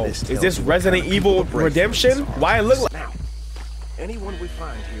anyway, bro, is this Resident Evil Redemption? Why it look like? Now, anyone we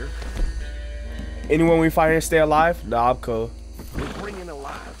find here. Anyone we find here stay alive? Nah, I'm cool. We're bringing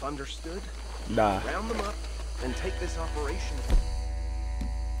alive, understood? Nah. Round them up and take this operation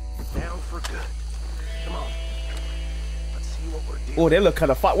down for good. Come on. Let's see what we're doing. Oh, they look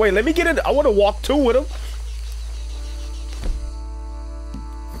kind of fun. Wait, let me get in. I want to walk too with them.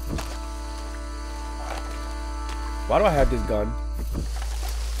 Why do I have this gun?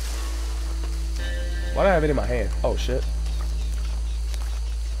 Why do I have it in my hand? Oh, shit.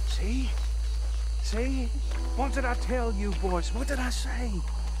 See? See? What did I tell you, boys? What did I say?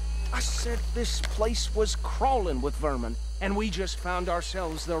 I said this place was crawling with vermin, and we just found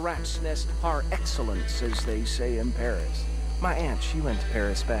ourselves the rat's nest par excellence, as they say in Paris. My aunt, she went to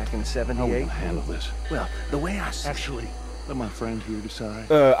Paris back in '78. How will you handle this? Well, the way I see Actually, let my friend here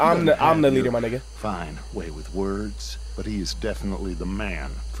decide. I'm the leader, my nigga. Fine way with words, but he is definitely the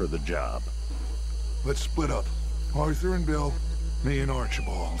man for the job. Let's split up. Arthur and Bill, me and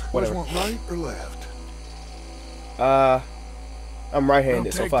Archibald. Whatever. Want right or left? I'm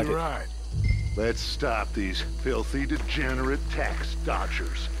right-handed, so fuck it. Right. Let's stop these filthy, degenerate tax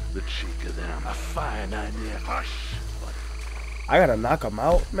dodgers. The cheek of them. A fine idea. Hush. I gotta knock them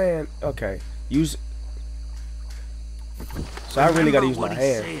out, man. Okay, use. So I really gotta use my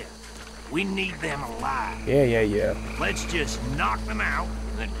hand. Said. We need them alive. Yeah. Let's just knock them out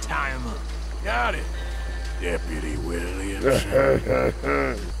and then tie them up. Got it, Deputy Williams.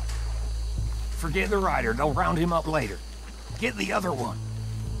 Forget the rider. They'll round him up later. Get the other one.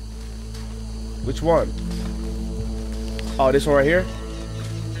 Which one? Oh, this one right here?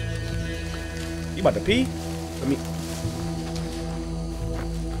 You about to pee? Let me...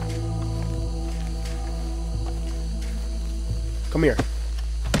 Come here.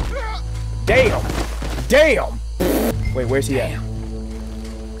 Damn! Damn! Wait, where's he at?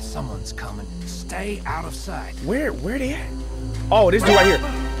 Someone's coming. Stay out of sight. Where they at? Oh, this dude right here.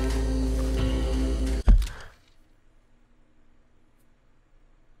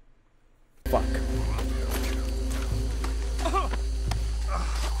 Fuck.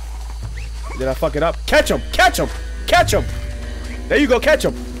 Did I fuck it up? Catch him! Catch him! Catch him! There you go, catch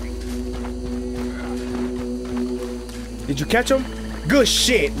him! Did you catch him? Good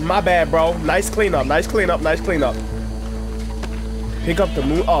shit. My bad, bro. Nice cleanup. Nice cleanup. Nice cleanup. Pick up the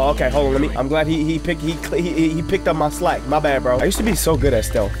moon. Oh, okay. Hold on. Let me. I'm glad he picked up my slack. My bad, bro. I used to be so good at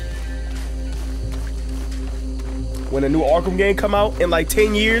stealth. When a new Arkham game come out in like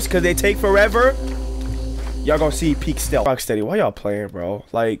 10 years, cause they take forever, y'all gonna see peak stealth. Rocksteady, why y'all playing, bro?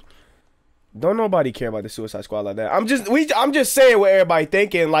 Like, don't nobody care about the Suicide Squad like that. I'm just saying what everybody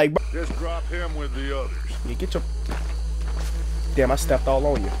thinking. Like, bro. Just drop him with the others. You get your. Damn, I stepped all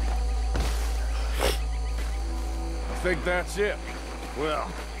on you. I think that's it. Well,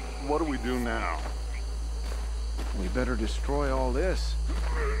 what do we do now? We better destroy all this.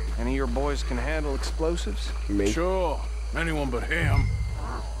 Any of your boys can handle explosives? Me. Sure. Anyone but him.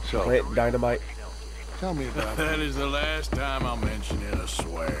 So, Plant dynamite. Tell me about that. Is the last time I mention it, I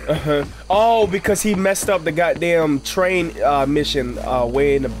swear. Oh, because he messed up the goddamn train mission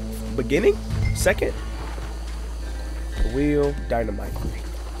way in the beginning? Second? Wheel, dynamite.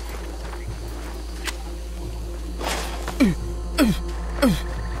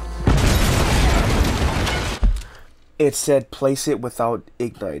 It said place it without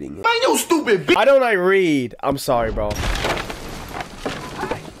igniting it. Man, you stupid bitch. I don't like read. I'm sorry, bro.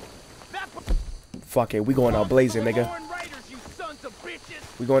 Fuck it, we going out blazing, nigga.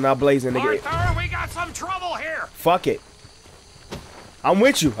 We going out blazing, nigga. Arthur, we got some trouble here. Fuck it. I'm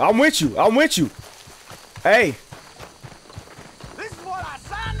with you. I'm with you. I'm with you. Hey.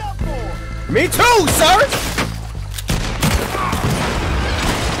 Me too, sir!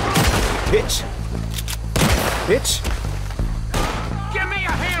 Bitch. Bitch. Give me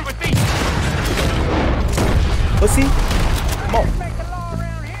a hand with these. Pussy. Come on.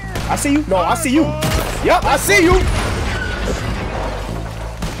 I see you. No, I see you. Yep, I see you.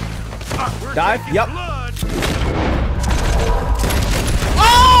 Dive. Yep.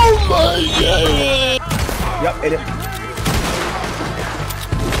 Oh my God. Yep, hit it.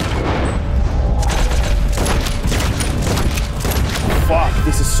 Fuck,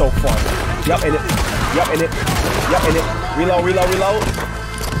 this is so fun. Yup, in it. Yup, in it. Yup, in it. Reload, reload, reload.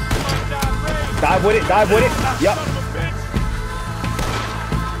 Dive with it, dive with it. Yup.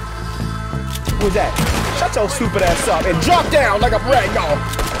 Who's that? Shut your stupid ass up and drop down like a rag doll.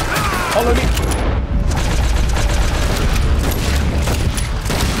 Hold on me.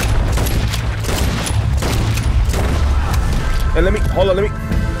 And let me, hold on, let me.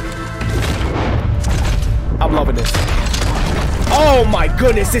 I'm loving this. Oh my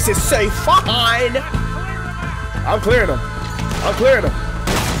goodness, this is so fine. I'm clearing them. I'm clearing them.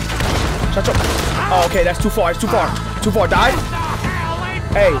 Shut up. Oh, okay, that's too far. It's too far. Too far. Dive.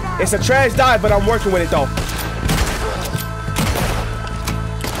 Hey, it's a trash dive, but I'm working with it though.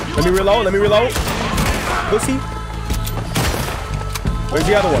 Let me reload. Let me reload. Pussy. Where's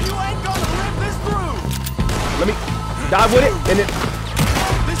the other one? Let me dive with it, and then.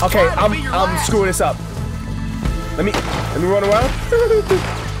 Okay, I'm screwing this up. Let me run around.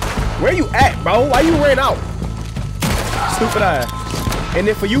 Where you at, bro? Why you ran out? Stupid ass. And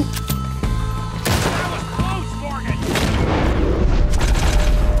then for you.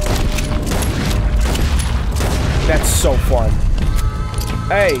 That's so fun.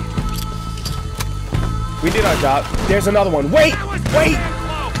 Hey. We did our job. There's another one. Wait! Wait!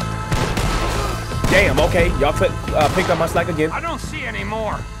 Damn, okay. Y'all picked up my slack again. I don't see any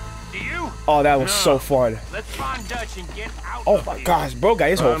more. Do you? Oh, that was so fun. Let's find Dutch and get out. Oh my gosh, bro got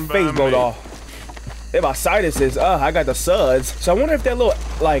his whole face blowed off. And my sinuses, I got the suds. So I wonder if that little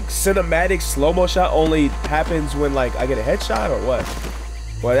like cinematic slow-mo shot only happens when like I get a headshot or what?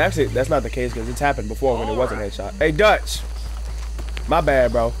 Well, actually, that's not the case because it's happened before when it wasn't a headshot. Hey, Dutch. My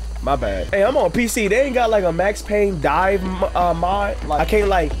bad, bro. My bad. Hey, I'm on PC. They ain't got like a Max Payne dive mod. Like I can't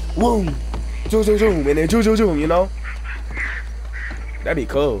like, boom, zoom, zoom, zoom, and then zoom, zoom, zoom, you know? That'd be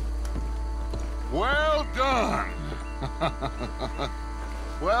cool. Well done.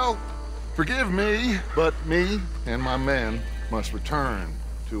 Well, forgive me, but me and my men must return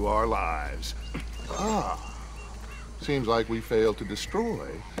to our lives. Seems like we failed to destroy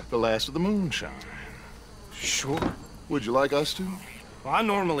the last of the moonshine. Sure. Would you like us to? Well, I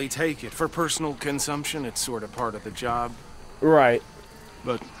normally take it for personal consumption. It's sort of part of the job. Right.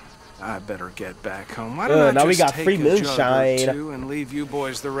 But I better get back home. Why don't I now just we got take free a moonshine. jug or two and leave you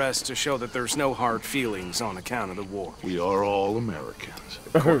boys the rest to show that there's no hard feelings on account of the war. We are all Americans.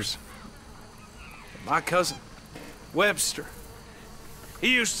 Of course. My cousin, Webster,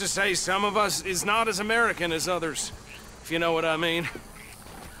 he used to say some of us is not as American as others, if you know what I mean.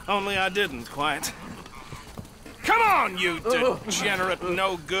 Only I didn't quite. Come on, you degenerate,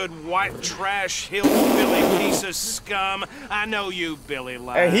 no-good, white trash, hillbilly piece of scum. I know you, Billy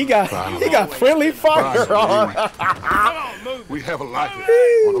Lamb. Hey, he got friendly fire on. Come on, move. We have a life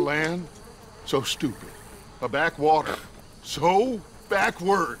on a land so stupid, a backwater so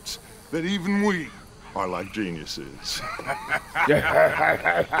backwards that even we are like geniuses.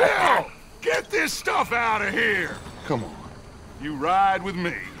 Now, get this stuff out of here. Come on, you ride with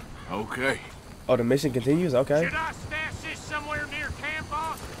me. Okay. Oh, the mission continues? Okay. Should I stash this somewhere near camp,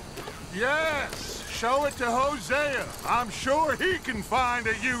 boss? Yes, show it to Hosea. I'm sure he can find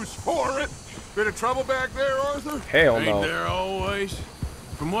a use for it. Bit of trouble back there, Arthur? Hell Ain't no. there always?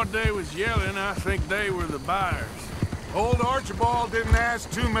 From what they was yelling, I think they were the buyers. Old Archibald didn't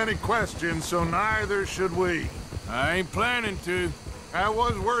ask too many questions, so neither should we. I ain't planning to. That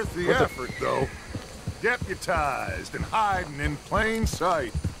was worth the effort, though. Deputized and hiding in plain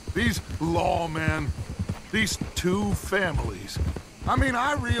sight. These lawmen, these two families. I mean,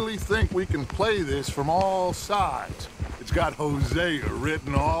 I really think we can play this from all sides. It's got Hosea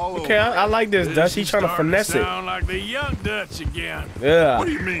written all over. Okay, I like this, Dutch. He's trying to finesse it. Sound like the young Dutch again. Yeah. What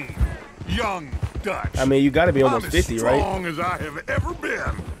do you mean, young Dutch? I mean, you got to be almost 50, right? I'm as strong as I have ever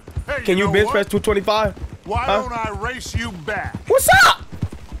been. Hey, Can you bench press 225? Why don't I race you back? What's up?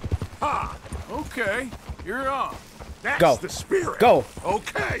 Ha! Okay, you're on. That's Go. the spirit. Go.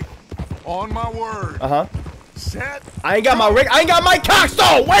 Okay. On my word. Uh-huh. Set. I ain't got my rig. I ain't got my cocks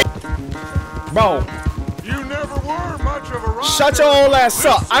though. Wait. Bro. You never were much of a rider. Shut your old ass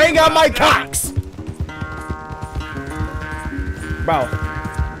up. I ain't got my cocks. Bro.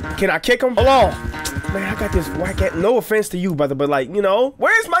 Can I kick him? Hold on. Man, I got this whack at. No offense to you, brother, but like, you know,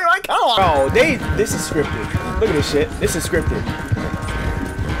 where's my car? Oh, this is scripted. Look at this shit. This is scripted.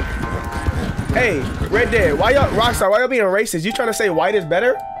 Hey, Red Dead, why y'all, Rockstar, why y'all being racist? You trying to say white is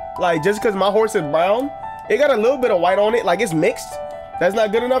better? Like, just because my horse is brown, it got a little bit of white on it, like it's mixed. That's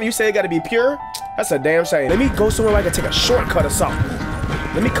not good enough? You say it got to be pure? That's a damn shame. Let me go somewhere where I can take a shortcut or something.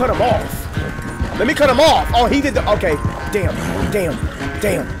 Let me cut him off. Let me cut him off. Oh, he did the, okay. Damn.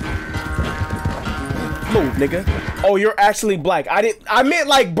 Move, nigga. Oh, you're actually black. I meant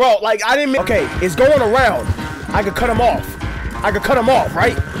like, bro, like I didn't mean, okay, it's going around. I could cut him off. I could cut him off,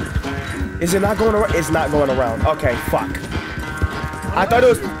 right? Is it not going around? It's not going around. Okay, fuck. I thought it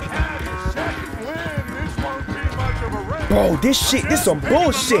was. Bro, this shit, this some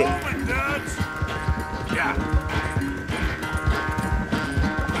bullshit.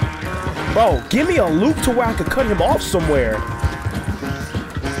 Bro, give me a loop to where I could cut him off somewhere.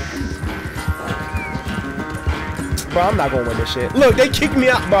 Bro, I'm not gonna win this shit. Look, they kicked me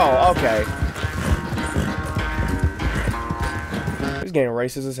out, bro. Okay. This game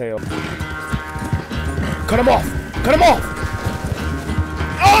racist as hell. Cut him off! Cut him off!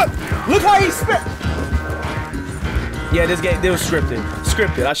 Oh! Look how he spit! Yeah, this game, it was scripted.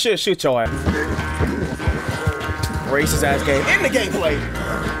 Scripted. I should shoot your ass. Racist ass game. In the gameplay!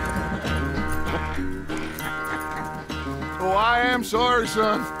 Oh, I am sorry,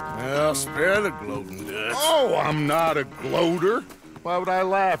 son. Well, spare the gloating, Dutch. Oh, I'm not a gloater. Why would I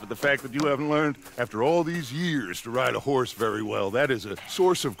laugh at the fact that you haven't learned, after all these years, to ride a horse very well? That is a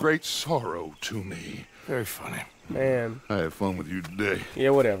source of great sorrow to me. Very funny. Man. I had fun with you today. Yeah,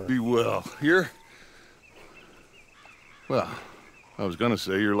 whatever. Be well. Here? Well, I was gonna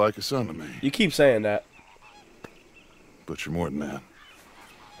say you're like a son to me. You keep saying that. But you're more than that.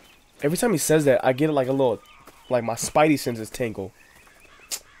 Every time he says that, I get like a little, like my spidey senses tingle.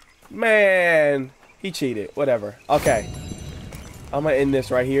 Man, he cheated. Whatever. Okay. I'm gonna end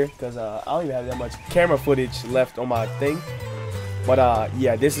this right here because I don't even have that much camera footage left on my thing. But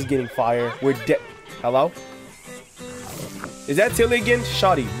yeah, this is getting fire. We're dead. Hello? Is that Tilly again?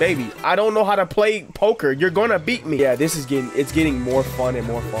 Shawty, baby, I don't know how to play poker. You're gonna beat me. Yeah, this is getting more fun and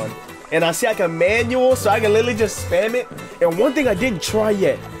more fun. And I see like a manual, so I can literally just spam it. And one thing I didn't try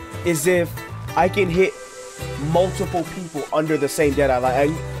yet is if I can hit multiple people under the same Deadeye.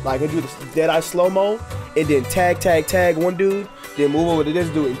 Like I do this Deadeye slow-mo and then tag one dude, then move over to this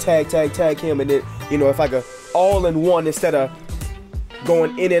dude and tag him, and then, you know, if like a all-in-one instead of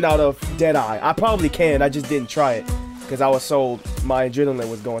going in and out of Deadeye. I probably can, I just didn't try it because I was so, my adrenaline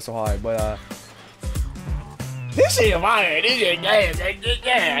was going so high. But this shit fire, this shit gas,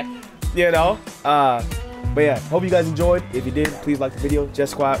 you know. But yeah, hope you guys enjoyed. If you did, please like the video.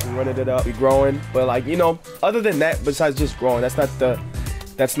 Just Squad, we're running it up, we're growing. But like, you know, other than that, besides just growing, that's not the,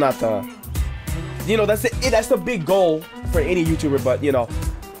 you know, that's the big goal for any YouTuber. But you know,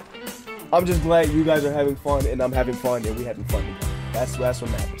 I'm just glad you guys are having fun and I'm having fun and we having fun together. That's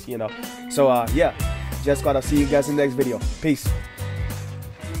what matters, you know. So yeah, Just Squad, I'll see you guys in the next video. Peace.